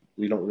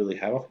we don't really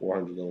have a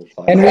 400 level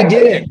class. And we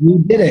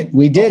did it.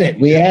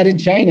 We added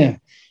China.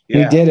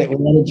 We did it. We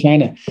added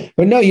China.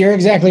 But no, you're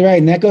exactly right,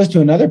 and that goes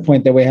to another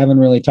point that we haven't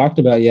really talked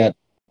about yet,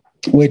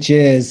 which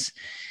is.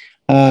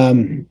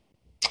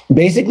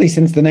 Basically,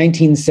 since the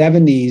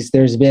 1970s,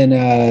 there's been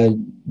a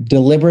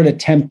deliberate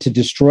attempt to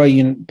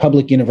destroy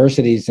public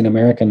universities in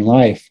American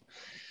life.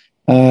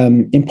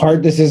 In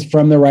part, this is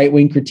from the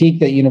right-wing critique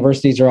that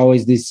universities are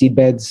always these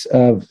seedbeds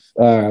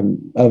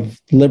of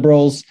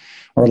liberals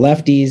or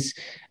lefties,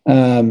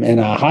 and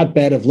a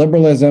hotbed of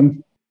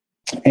liberalism.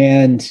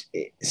 And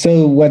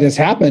so what has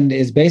happened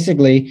is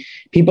basically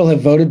people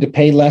have voted to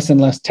pay less and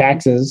less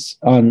taxes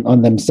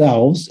on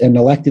themselves and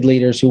elected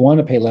leaders who want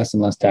to pay less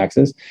and less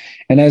taxes.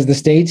 And as the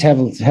states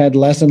have had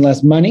less and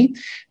less money,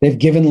 they've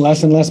given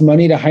less and less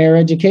money to higher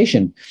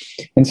education.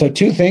 And so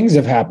two things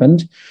have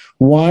happened.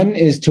 One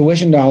is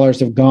tuition dollars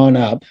have gone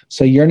up.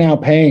 So you're now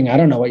paying, I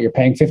don't know what you're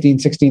paying, 15,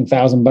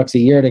 16,000 bucks a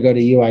year to go to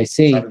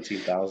UIC.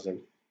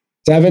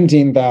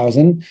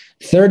 17,000.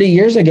 30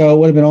 years ago, it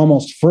would have been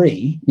almost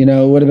free. It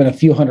would have been a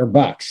few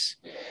 $100.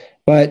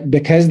 But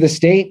because the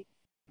state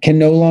can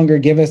no longer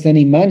give us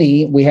any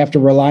money. We have to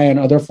rely on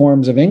other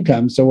forms of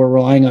income. So we're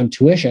relying on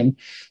tuition.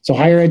 So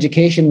higher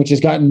education, which has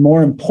gotten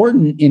more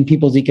important in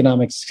people's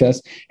economic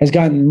success, has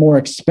gotten more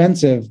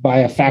expensive by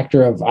a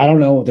factor of, I don't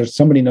know, there's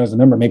somebody knows the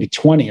number, maybe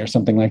 20 or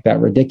something like that.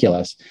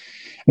 Ridiculous.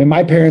 I mean,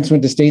 my parents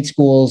went to state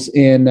schools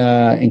in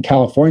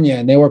California,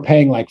 and they were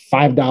paying like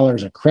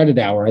 $5 a credit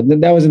hour.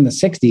 And that was in the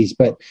 60s,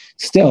 but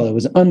still, it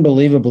was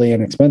unbelievably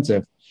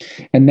inexpensive.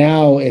 And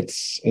now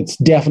it's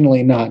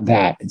definitely not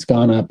that. It's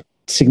gone up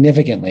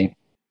significantly.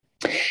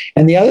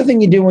 And the other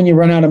thing you do when you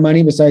run out of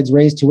money besides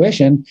raise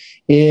tuition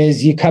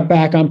is you cut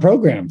back on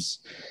programs.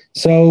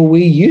 So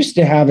we used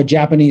to have a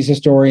Japanese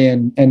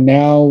historian, and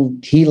now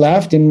he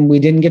left and we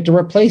didn't get to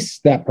replace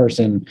that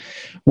person.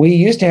 We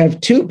used to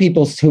have two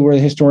people who were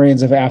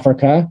historians of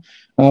Africa.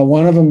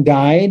 One of them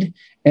died,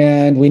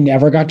 and we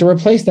never got to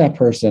replace that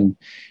person.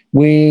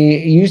 We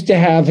used to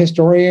have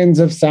historians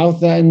of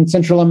South and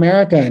Central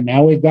America, and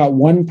now we've got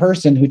one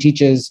person who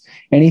teaches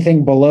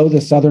anything below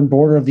the southern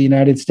border of the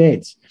United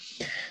States.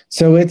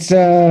 So it's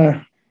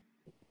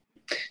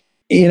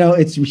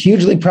it's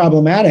hugely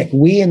problematic.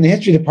 We in the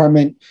history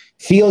department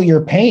feel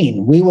your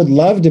pain. We would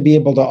love to be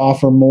able to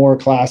offer more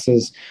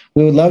classes.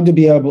 We would love to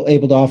be able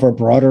to offer a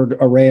broader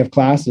array of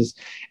classes.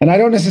 And I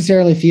don't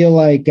necessarily feel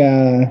like,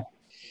 I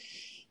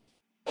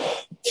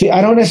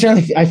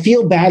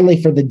feel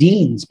badly for the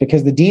deans,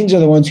 because the deans are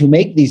the ones who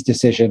make these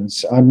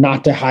decisions on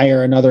not to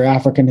hire another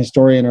African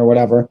historian or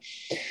whatever.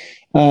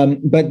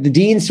 But the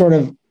deans sort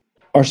of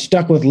are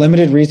stuck with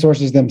limited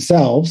resources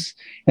themselves.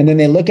 And then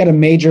they look at a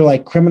major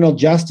like criminal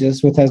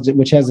justice,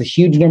 which has a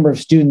huge number of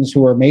students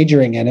who are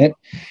majoring in it.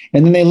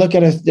 And then they look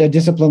at a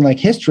discipline like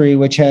history,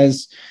 which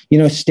has,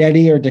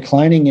 steady or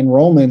declining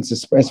enrollments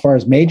as far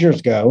as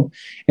majors go.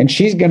 And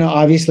she's going to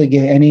obviously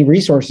give any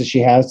resources she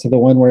has to the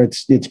one where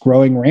it's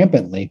growing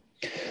rampantly.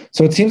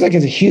 So it seems like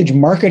it's a huge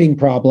marketing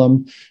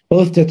problem,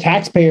 both to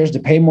taxpayers to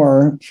pay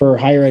more for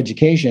higher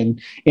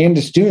education and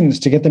to students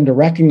to get them to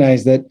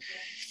recognize that,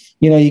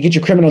 you get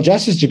your criminal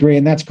justice degree,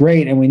 and that's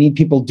great, and we need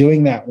people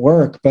doing that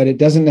work, but it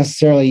doesn't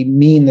necessarily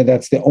mean that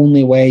that's the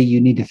only way you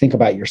need to think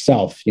about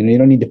yourself. You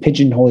don't need to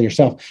pigeonhole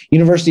yourself.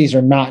 Universities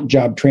are not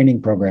job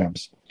training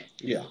programs.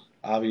 Yeah,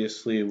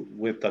 obviously,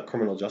 with the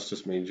criminal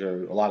justice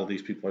major, a lot of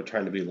these people are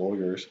trying to be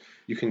lawyers.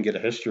 You can get a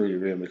history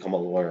degree and become a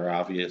lawyer,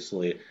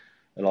 obviously,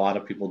 and a lot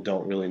of people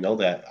don't really know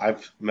that.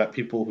 I've met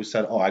people who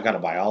said, "Oh, I got a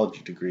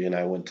biology degree and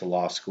I went to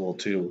law school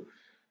too."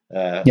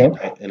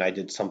 Yep. And I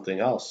did something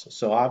else.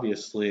 So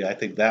obviously, I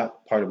think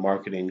that part of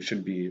marketing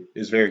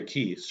is very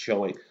key,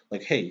 showing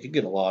like, hey, you can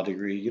get a law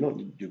degree. You don't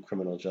need to do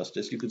criminal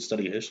justice. You could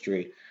study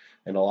history,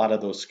 and a lot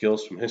of those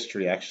skills from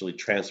history actually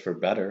transfer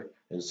better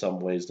in some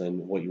ways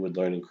than what you would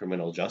learn in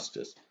criminal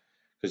justice,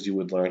 because you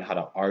would learn how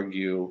to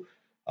argue.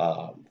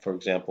 For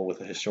example, with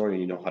a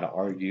historian, you know how to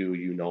argue,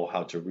 you know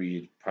how to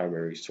read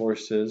primary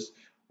sources,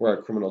 where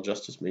a criminal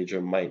justice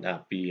major might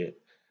not be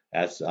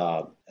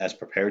as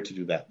prepared to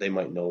do that. They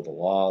might know the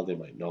law, they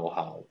might know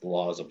how the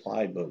law is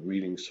applied, but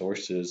reading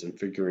sources and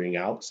figuring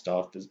out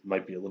stuff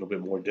might be a little bit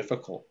more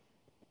difficult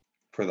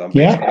for them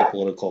based on the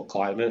political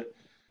climate.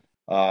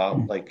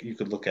 Like you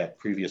could look at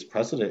previous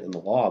precedent in the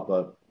law,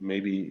 but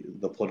maybe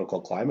the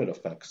political climate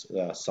affects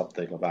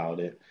something about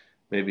it.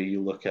 Maybe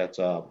you look at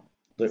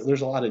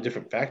there's a lot of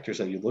different factors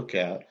that you look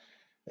at,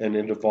 and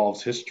it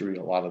involves history,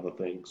 a lot of the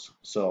things.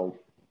 So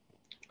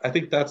I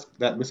think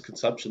that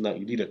misconception that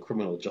you need a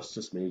criminal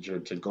justice major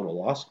to go to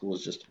law school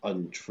is just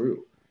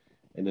untrue,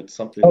 and it's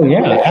something. Oh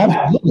yeah,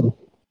 absolutely,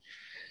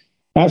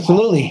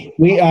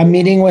 absolutely. I'm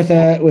meeting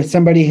with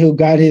somebody who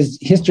got his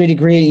history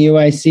degree at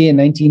UIC in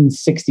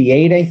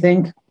 1968, I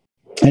think,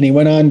 and he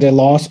went on to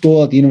law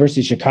school at the University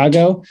of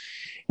Chicago,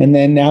 and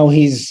then now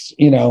he's,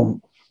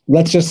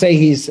 let's just say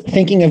he's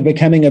thinking of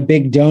becoming a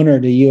big donor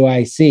to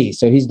UIC.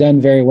 So he's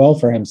done very well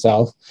for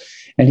himself,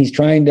 and he's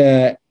trying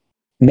to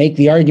make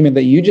the argument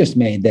that you just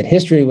made, that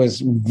history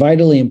was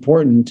vitally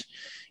important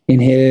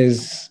in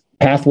his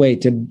pathway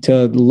to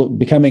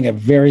becoming a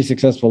very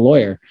successful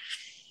lawyer.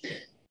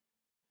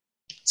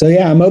 So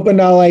yeah, I'm open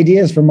to all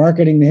ideas for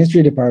marketing the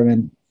history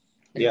department.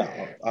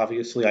 Yeah,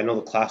 obviously, I know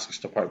the classics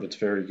department's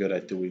very good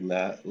at doing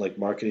that. Like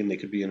marketing, they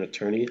could be an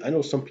attorney. I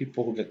know some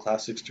people who get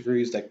classics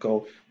degrees that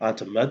go on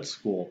to med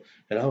school,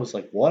 and I was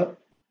like, what?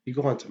 You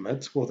go on to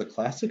med school with a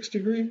classics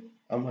degree?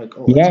 I'm like,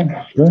 oh,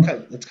 Yeah, sure.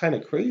 that's kind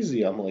of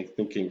crazy. I'm like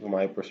thinking from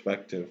my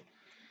perspective.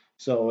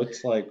 So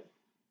it's like,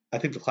 I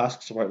think the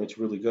classics department's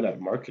really good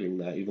at marketing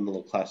that, even though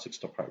the classics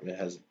department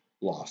has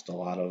lost a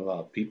lot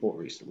of people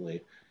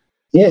recently.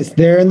 Yes,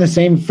 they're in the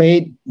same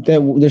fate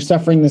they're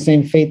suffering the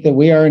same fate that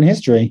we are in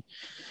history.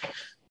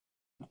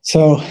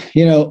 So,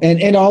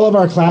 and all of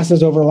our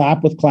classes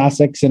overlap with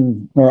classics,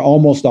 or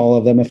almost all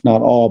of them, if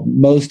not all,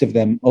 most of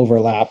them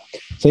overlap.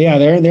 So yeah,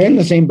 they're in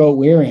the same boat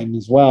we're in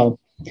as well.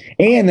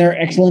 And they're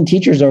excellent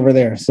teachers over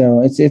there.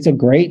 So it's a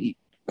great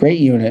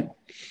unit.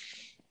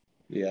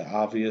 Yeah,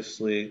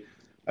 obviously.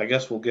 I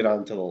guess we'll get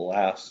on to the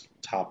last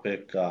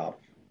topic.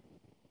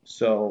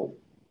 So,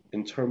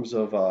 in terms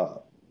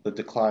of the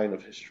decline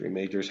of history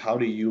majors, how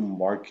do you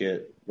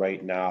market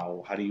right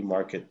now? How do you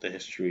market a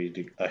history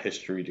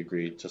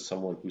degree to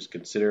someone who's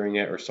considering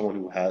it or someone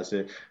who has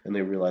it and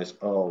they realize,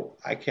 oh,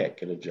 I can't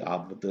get a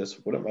job with this.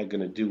 What am I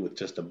going to do with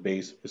just a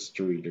base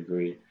history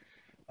degree?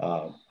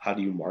 How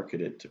do you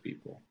market it to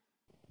people?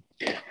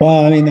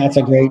 Well, I mean, that's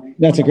a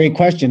great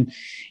question.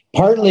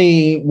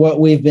 Partly what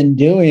we've been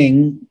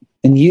doing,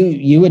 and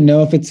you would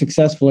know if it's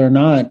successful or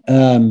not,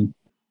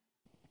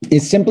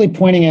 is simply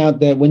pointing out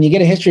that when you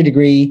get a history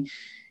degree,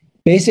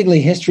 basically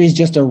history is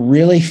just a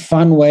really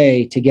fun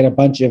way to get a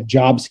bunch of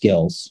job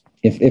skills.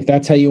 If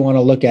that's how you want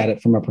to look at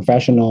it from a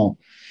professional,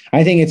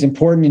 I think it's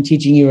important in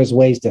teaching you as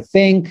ways to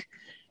think.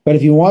 But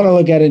if you want to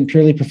look at it in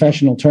purely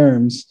professional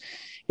terms,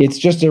 it's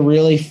just a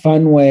really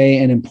fun way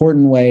and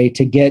important way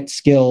to get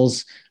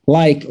skills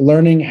like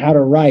learning how to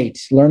write,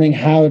 learning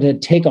how to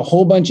take a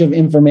whole bunch of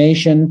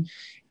information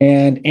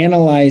and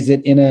analyze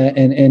it and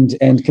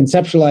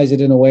conceptualize it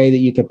in a way that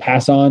you could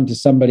pass on to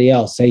somebody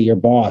else, say your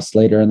boss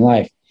later in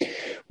life.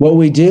 What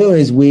we do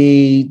is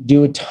we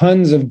do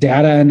tons of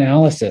data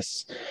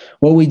analysis.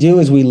 What we do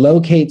is we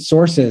locate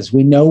sources.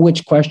 We know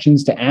which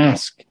questions to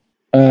ask,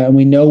 and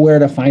we know where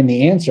to find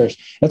the answers.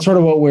 That's sort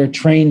of what we're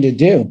trained to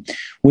do.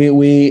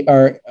 We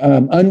are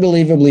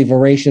unbelievably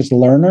voracious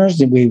learners.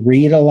 We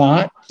read a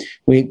lot.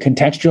 We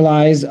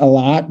contextualize a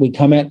lot. We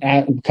come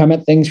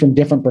at things from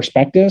different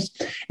perspectives,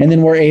 and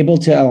then we're able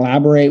to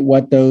elaborate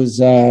what those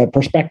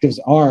perspectives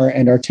are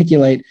and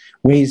articulate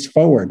ways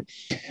forward.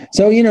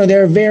 So,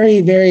 there are very,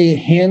 very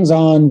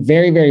hands-on,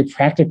 very, very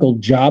practical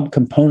job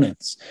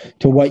components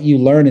to what you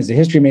learn as a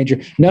history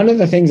major. None of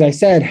the things I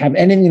said have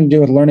anything to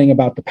do with learning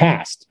about the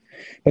past,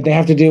 but they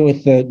have to do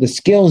with the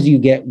skills you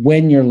get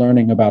when you're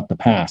learning about the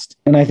past.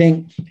 And I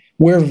think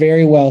we're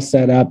very well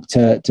set up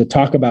to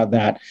talk about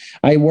that.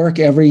 I work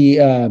every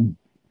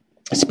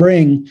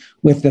spring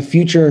with the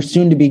future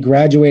soon-to-be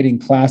graduating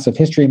class of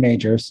history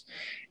majors.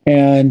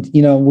 And,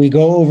 we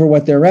go over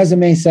what their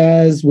resume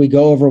says. We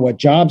go over what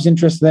jobs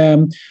interest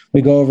them.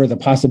 We go over the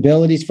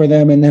possibilities for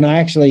them. And then I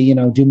actually,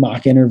 do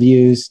mock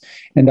interviews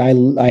and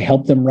I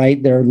help them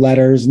write their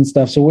letters and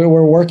stuff. So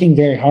we're working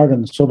very hard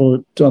on the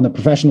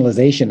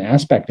professionalization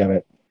aspect of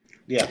it.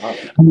 Yeah.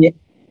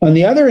 On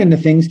the other end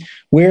of things,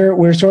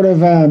 we're sort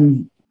of,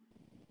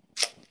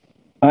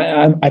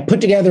 I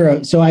put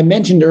together, so I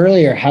mentioned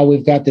earlier how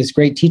we've got this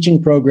great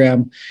teaching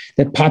program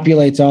that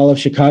populates all of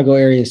Chicago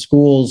area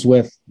schools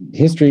with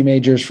history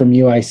majors from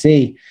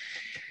UIC.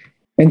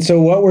 And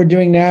so what we're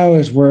doing now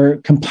is we're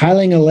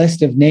compiling a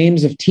list of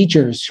names of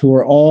teachers who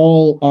are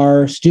all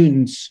our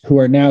students who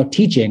are now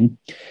teaching.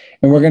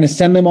 And we're going to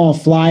send them all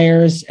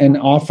flyers and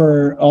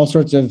offer all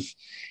sorts of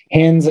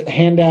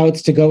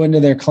handouts to go into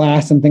their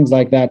class and things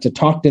like that to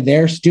talk to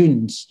their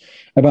students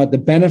about the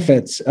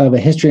benefits of a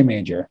history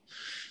major.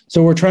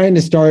 So we're trying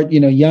to start,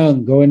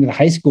 young, go into the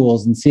high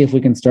schools and see if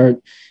we can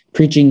start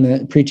preaching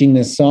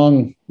this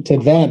song to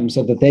them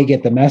so that they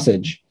get the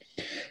message.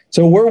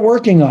 So we're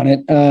working on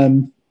it.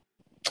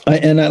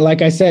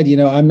 Like I said,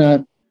 I'm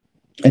not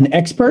an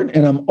expert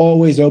and I'm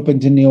always open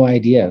to new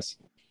ideas.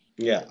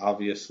 Yeah,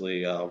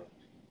 obviously. A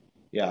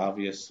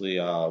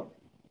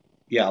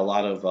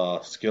lot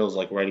of skills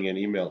like writing an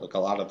email. Like a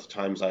lot of the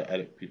times I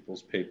edit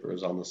people's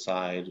papers on the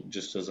side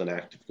just as an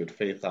act of good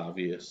faith,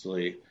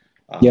 obviously.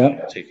 I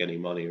don't take any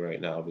money right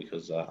now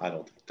because I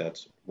don't think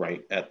that's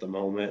right at the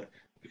moment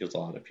because a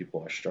lot of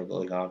people are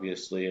struggling,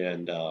 obviously,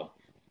 and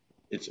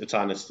it's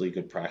honestly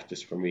good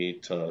practice for me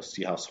to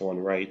see how someone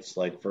writes.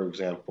 Like, for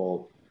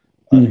example,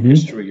 in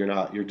history,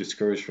 you're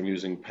discouraged from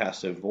using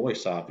passive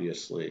voice,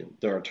 obviously.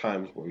 There are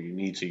times where you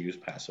need to use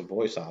passive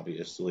voice,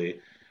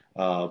 obviously,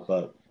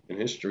 but in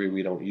history,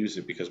 we don't use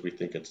it because we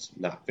think it's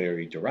not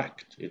very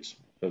direct. It's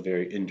a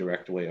very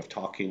indirect way of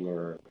talking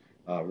or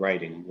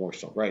writing, more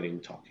so writing.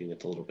 Talking,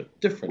 it's a little bit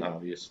different,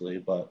 obviously,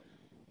 but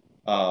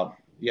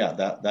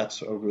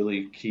that's a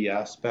really key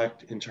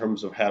aspect in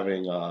terms of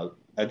having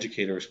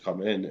educators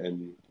come in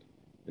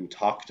and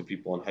talk to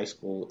people in high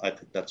school. I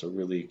think that's a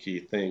really key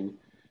thing.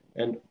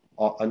 And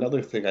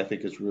another thing I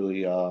think is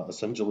really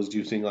essential is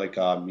using like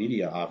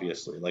media,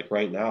 obviously. Like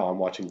right now, I'm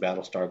watching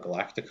Battlestar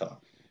Galactica,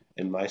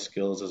 and my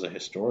skills as a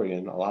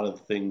historian, a lot of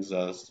the things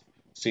it's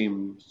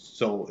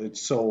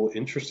so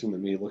interesting to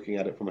me looking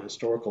at it from a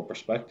historical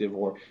perspective,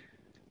 or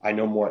I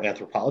know more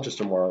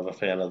anthropologists are more of a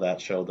fan of that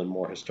show than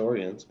more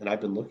historians, and I've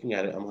been looking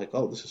at it, I'm like,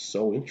 oh, this is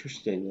so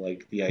interesting,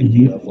 like the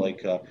idea of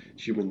like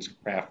humans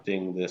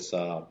crafting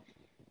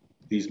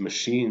these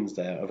machines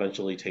that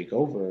eventually take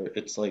over.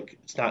 It's like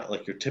it's not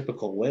like your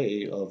typical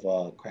way of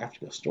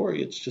crafting a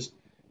story. It's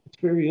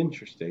very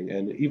interesting.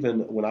 And even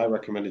when I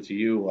recommended to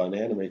you an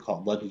anime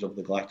called Legend of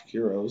the Galactic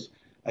Heroes,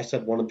 I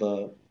said one of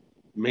the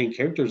main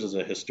characters is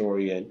a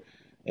historian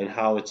and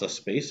how it's a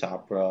space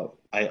opera.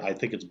 I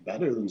think it's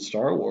better than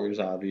Star Wars,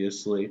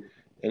 obviously,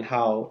 and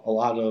how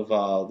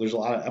there's a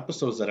lot of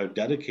episodes that are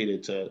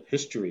dedicated to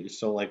history.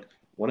 So like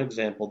one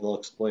example, they'll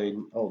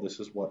explain, oh, this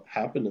is what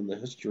happened in the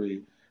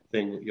history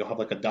thing. You'll have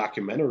like a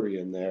documentary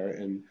in there,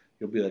 and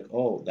you'll be like,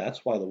 oh,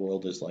 that's why the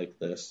world is like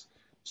this.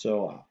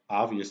 So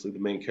obviously, one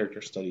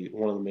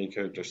of the main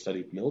characters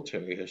studied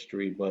military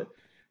history, but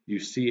you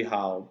see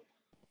how,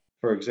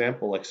 for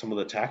example, like some of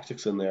the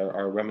tactics in there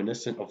are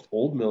reminiscent of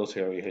old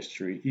military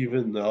history,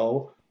 even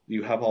though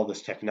you have all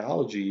this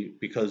technology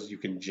because you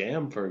can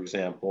jam, for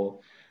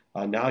example.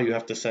 Now you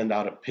have to send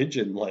out a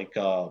pigeon like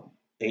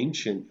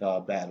ancient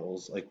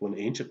battles, like when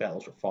ancient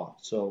battles were fought.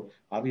 So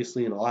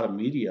obviously, in a lot of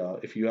media,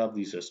 if you have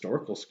these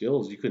historical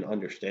skills, you can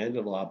understand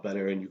it a lot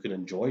better and you can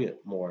enjoy it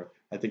more.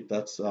 I think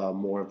that's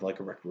more of like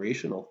a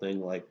recreational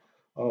thing, like,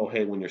 oh,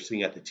 hey, when you're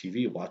sitting at the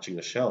TV watching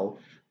a show,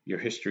 your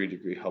history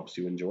degree helps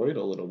you enjoy it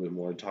a little bit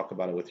more and talk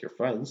about it with your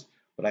friends.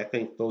 But I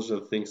think those are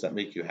the things that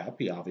make you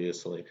happy,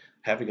 obviously.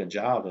 Having a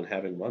job and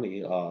having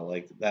money,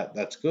 like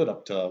that's good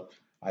up to,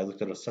 I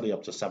looked at a study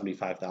up to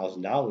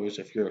 $75,000.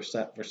 If you're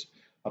set for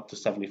up to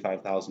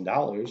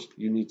 $75,000,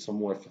 you need some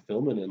more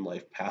fulfillment in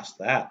life past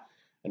that.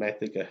 And I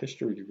think a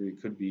history degree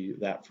could be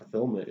that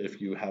fulfillment if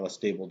you have a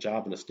stable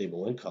job and a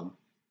stable income.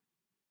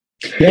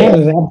 Yeah,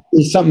 there's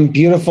absolutely something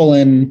beautiful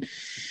in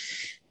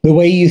the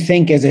way you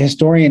think as a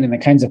historian and the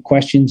kinds of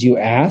questions you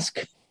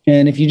ask.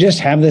 And if you just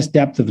have this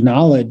depth of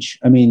knowledge,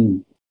 I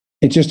mean,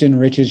 it just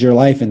enriches your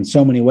life in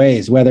so many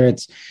ways, whether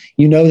it's,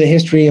 the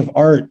history of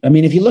art. I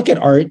mean, if you look at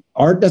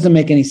art doesn't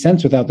make any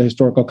sense without the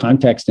historical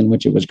context in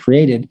which it was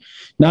created.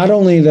 Not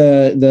only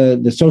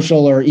the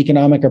social or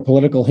economic or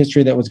political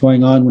history that was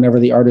going on whenever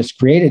the artist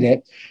created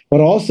it,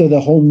 but also the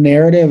whole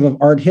narrative of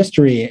art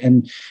history.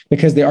 And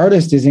because the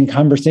artist is in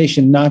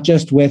conversation not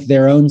just with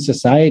their own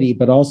society,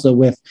 but also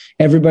with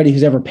everybody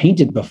who's ever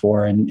painted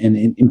before and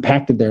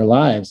impacted their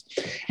lives.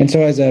 And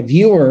so as a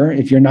viewer,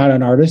 if you're not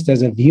an artist,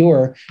 as a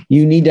viewer,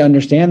 you need to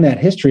understand that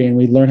history, and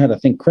we learn how to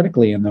think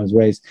critically in those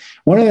ways.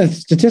 One of the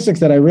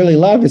statistics that I really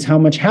love is how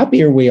much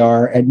happier we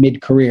are at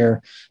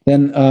mid-career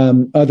than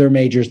other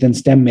majors, than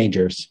STEM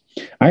majors.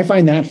 I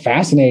find that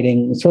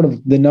fascinating, sort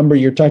of the number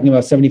you're talking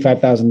about,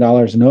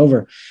 $75,000 and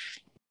over.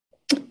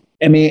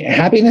 I mean,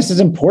 happiness is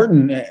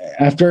important.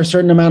 After a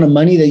certain amount of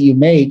money that you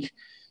make,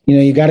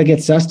 you got to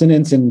get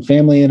sustenance and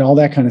family and all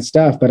that kind of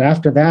stuff. But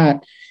after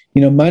that,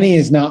 money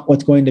is not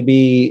what's going to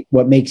be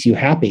what makes you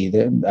happy.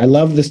 I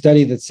love the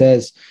study that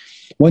says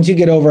once you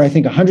get over, I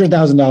think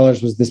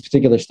 $100,000 was this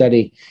particular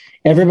study.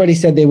 Everybody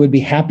said they would be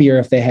happier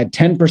if they had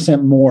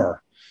 10%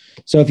 more.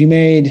 So if you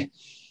made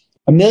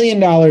 $1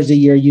 million a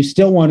year, you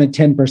still wanted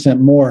 10%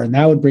 more, and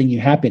that would bring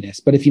you happiness.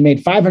 But if you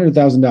made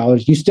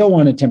 $500,000, you still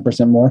wanted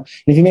 10% more. And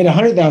if you made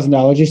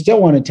 $100,000, you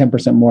still wanted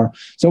 10% more.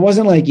 So it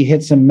wasn't like you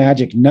hit some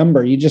magic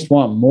number. You just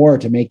want more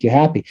to make you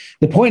happy.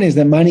 The point is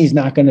that money is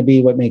not going to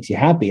be what makes you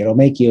happy. It'll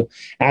make you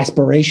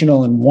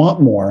aspirational and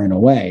want more in a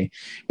way.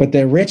 But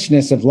the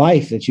richness of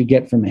life that you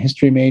get from a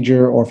history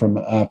major or from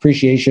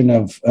appreciation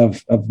of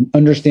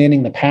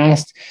understanding the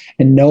past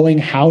and knowing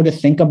how to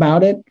think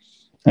about it,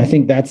 I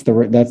think that's the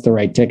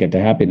right ticket to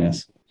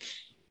happiness.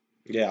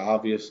 Yeah,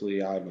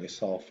 obviously, I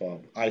myself,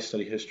 I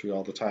study history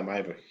all the time. I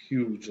have a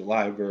huge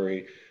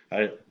library.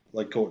 I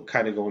like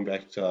kind of going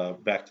back to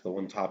the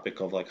one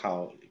topic of like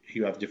how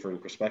you have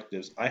different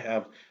perspectives. I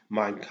have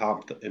Mein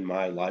Kampf in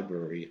my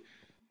library.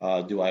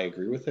 Do I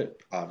agree with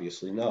it?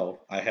 Obviously, no.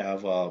 I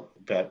have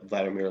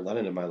Vladimir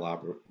Lenin in my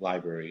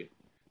library.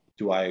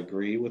 Do I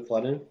agree with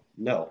Lenin?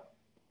 No.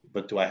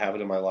 But do I have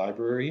it in my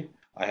library?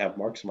 I have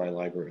Marx in my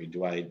library.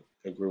 Do I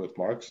agree with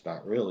Marx?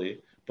 Not really.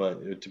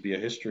 But to be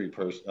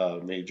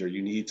a major,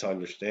 you need to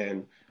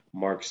understand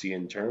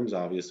Marxian terms,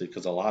 obviously,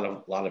 because a lot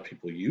of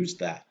people use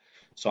that.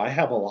 So I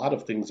have a lot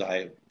of things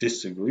I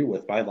disagree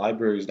with. My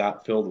library is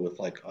not filled with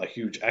like a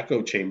huge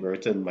echo chamber.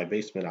 It's in my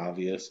basement,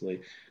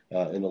 obviously,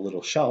 in a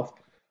little shelf.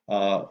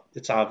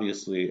 It's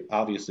obviously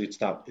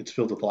it's not. It's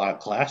filled with a lot of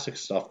classic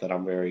stuff that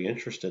I'm very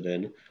interested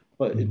in,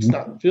 but it's Mhm.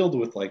 not filled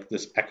with like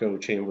this echo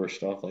chamber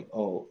stuff, like,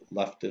 oh,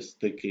 leftist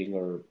thinking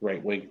or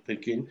right wing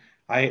thinking.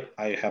 I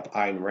have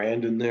Ayn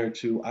Rand in there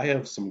too. I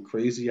have some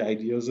crazy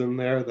ideas in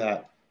there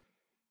that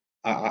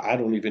I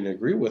don't even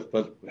agree with,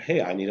 but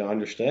hey, I need to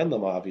understand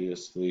them,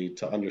 obviously,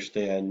 to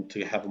understand,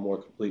 to have a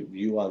more complete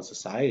view on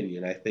society.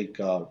 And I think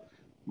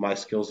my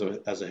skills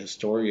as a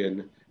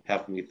historian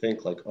have me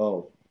think like,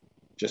 oh,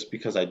 just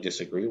because I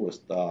disagree with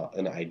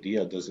an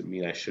idea doesn't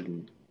mean I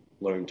shouldn't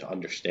learn to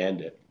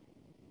understand it.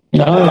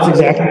 No, that's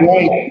exactly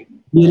right.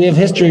 Beauty of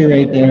history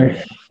right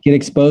there. Get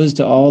exposed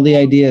to all the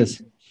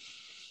ideas.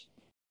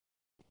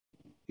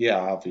 Yeah,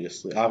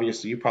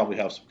 obviously, you probably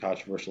have some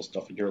controversial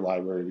stuff in your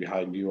library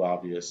behind you,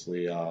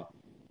 obviously,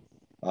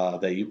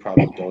 that you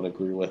probably don't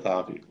agree with,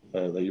 that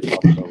you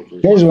probably don't agree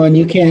with. Here's one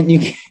you can't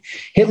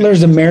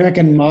Hitler's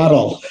American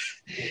Model.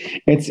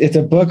 It's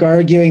a book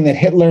arguing that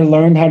Hitler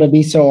learned how to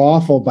be so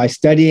awful by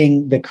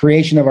studying the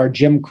creation of our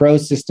Jim Crow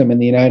system in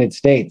the United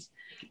States.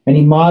 And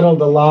he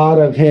modeled a lot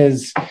of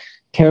his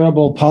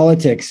terrible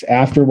politics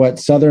after what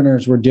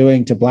Southerners were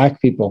doing to black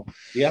people.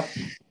 Yeah,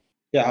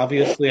 yeah,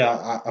 obviously,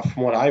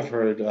 from what I've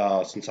heard,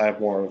 since I have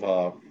more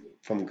of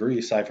from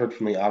Greece, I've heard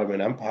from the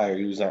Ottoman Empire,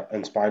 he was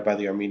inspired by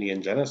the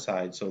Armenian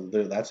genocide. So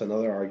that's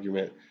another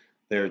argument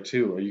there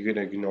too. Are you going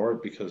to ignore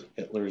it because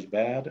Hitler's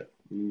bad?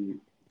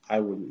 I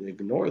wouldn't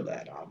ignore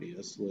that,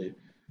 obviously.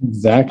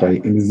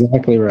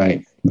 Exactly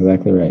right.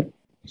 Exactly right.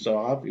 So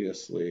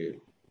obviously,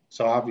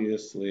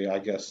 I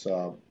guess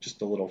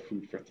just a little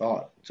food for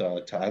thought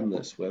to end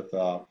this with.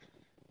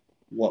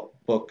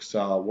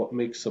 What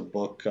makes a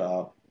book?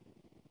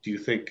 Do you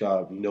think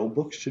no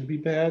book should be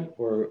banned,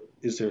 or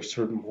is there a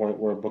certain point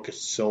where a book is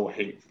so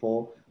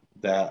hateful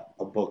that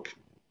a book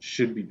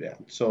should be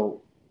banned?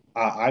 So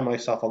I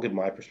myself, I'll give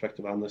my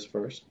perspective on this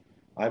first.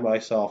 I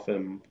myself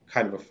am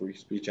kind of a free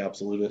speech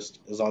absolutist.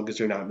 As long as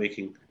you're not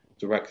making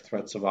direct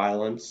threats of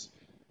violence,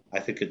 I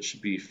think it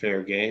should be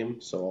fair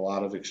game. So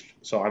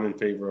so I'm in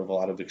favor of a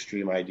lot of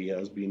extreme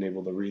ideas, being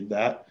able to read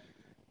that.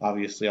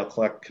 Obviously, I'll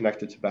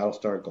connect it to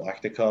Battlestar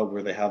Galactica,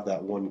 where they have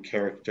that one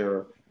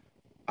character.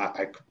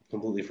 I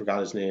completely forgot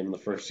his name in the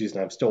first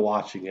season. I'm still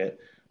watching it,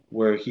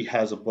 where he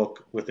has a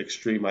book with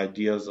extreme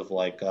ideas of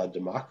like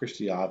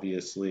democracy,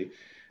 obviously,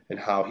 and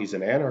how he's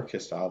an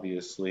anarchist,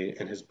 obviously,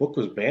 and his book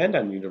was banned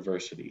on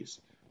universities.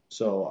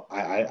 So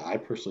I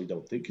personally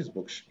don't think his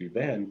book should be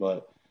banned,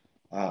 but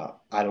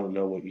I don't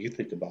know what you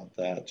think about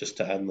that. Just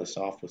to end this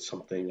off with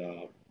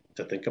something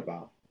to think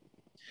about.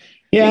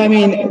 Yeah, I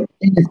mean,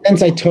 in a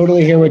sense, I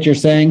totally hear what you're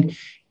saying.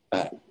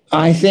 Uh,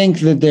 I think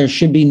that there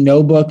should be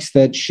no books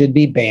that should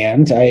be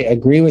banned. I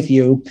agree with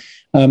you,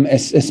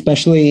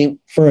 especially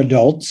for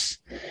adults.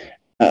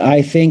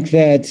 I think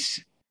that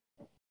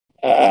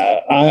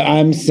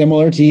I'm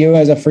similar to you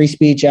as a free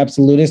speech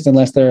absolutist,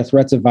 unless there are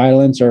threats of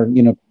violence or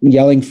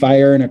yelling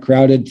fire in a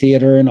crowded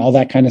theater and all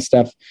that kind of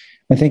stuff.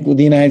 I think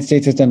the United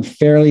States has done a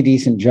fairly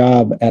decent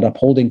job at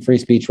upholding free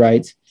speech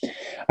rights.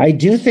 I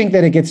do think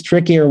that it gets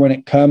trickier when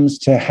it comes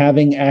to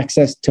having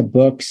access to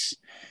books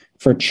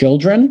for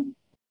children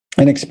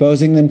and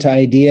exposing them to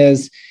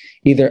ideas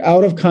either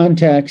out of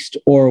context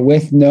or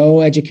with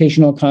no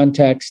educational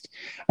context.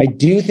 I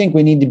do think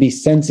we need to be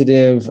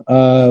sensitive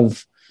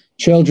of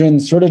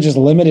children's sort of just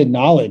limited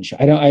knowledge.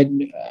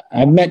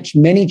 I've met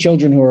many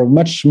children who are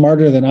much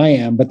smarter than I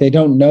am, but they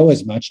don't know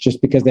as much just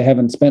because they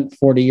haven't spent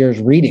 40 years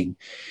reading.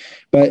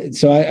 But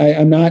so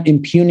I'm not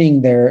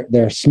impugning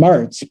their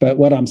smarts, but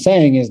what I'm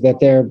saying is that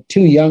they're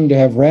too young to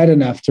have read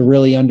enough to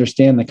really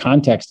understand the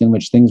context in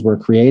which things were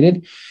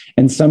created.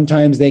 And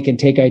sometimes they can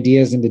take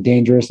ideas into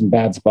dangerous and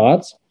bad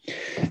spots.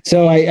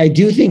 So I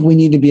do think we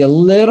need to be a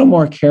little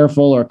more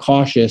careful or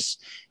cautious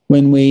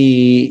when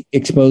we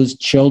expose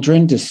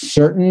children to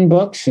certain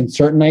books and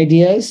certain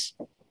ideas.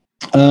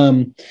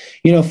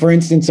 For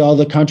instance, all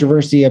the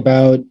controversy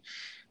about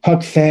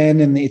Huck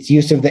Finn and its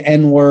use of the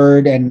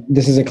N-word, and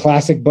this is a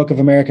classic book of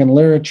American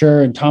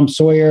literature, and Tom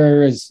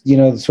Sawyer is,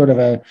 sort of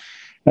a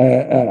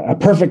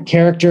perfect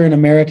character in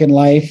American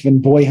life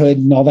and boyhood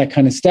and all that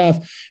kind of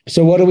stuff.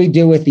 So what do we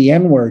do with the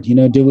N-word?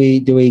 Do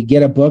we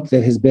get a book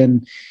that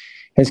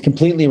has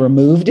completely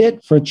removed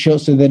it for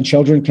children, so then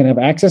children can have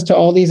access to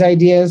all these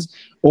ideas?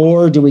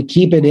 Or do we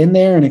keep it in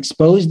there and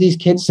expose these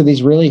kids to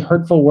these really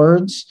hurtful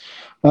words?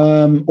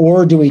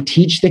 Or do we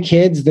teach the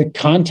kids the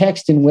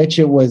context in which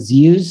it was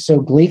used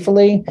so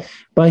gleefully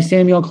by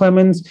Samuel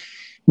Clemens,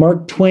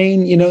 Mark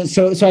Twain?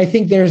 So I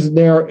think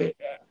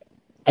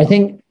I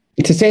think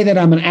to say that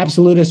I'm an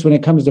absolutist when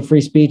it comes to free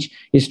speech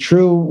is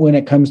true when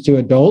it comes to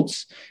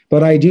adults,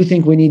 but I do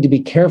think we need to be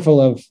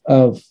careful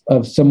of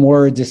some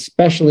words,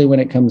 especially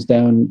when it comes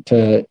down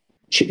to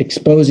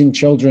exposing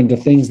children to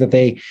things that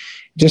they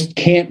just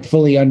can't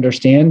fully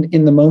understand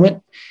in the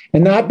moment,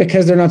 and not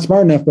because they're not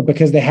smart enough, but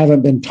because they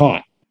haven't been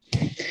taught.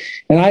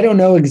 And I don't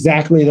know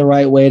exactly the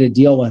right way to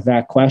deal with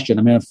that question.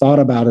 I mean, I've thought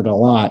about it a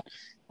lot.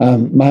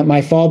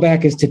 My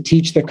fallback is to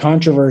teach the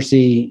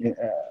controversy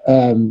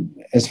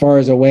as far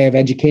as a way of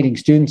educating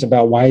students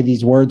about why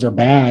these words are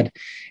bad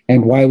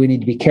and why we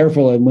need to be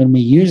careful and when we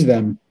use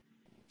them.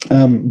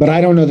 But I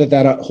don't know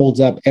that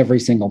holds up every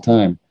single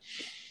time.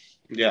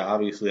 Yeah,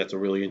 obviously that's a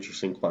really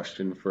interesting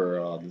question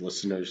for the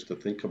listeners to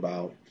think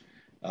about.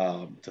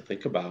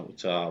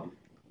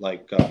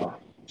 Like,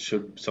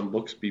 should some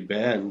books be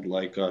banned?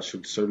 Like,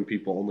 should certain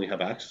people only have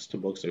access to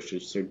books, or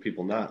should certain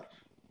people not?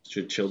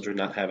 Should children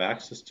not have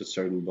access to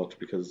certain books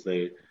because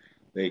they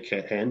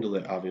can't handle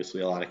it?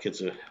 Obviously, a lot of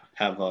kids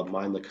have a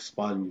mind like a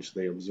sponge.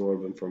 They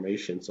absorb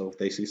information. So if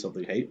they see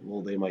something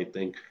hateful, they might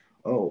think,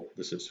 "Oh,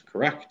 this is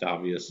correct."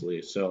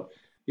 Obviously, so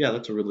yeah,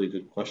 that's a really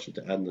good question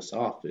to end this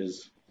off.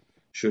 Is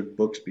should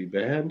books be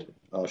banned?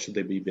 Should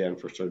they be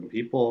banned for certain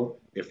people?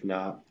 If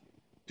not,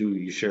 do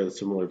you share the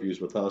similar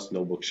views with us?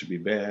 No book should be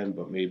banned,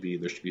 but maybe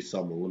there should be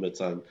some limits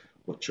on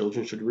what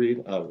children should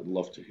read. I would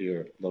love to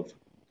hear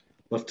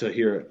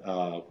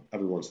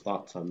everyone's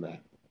thoughts on that.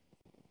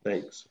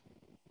 Thanks.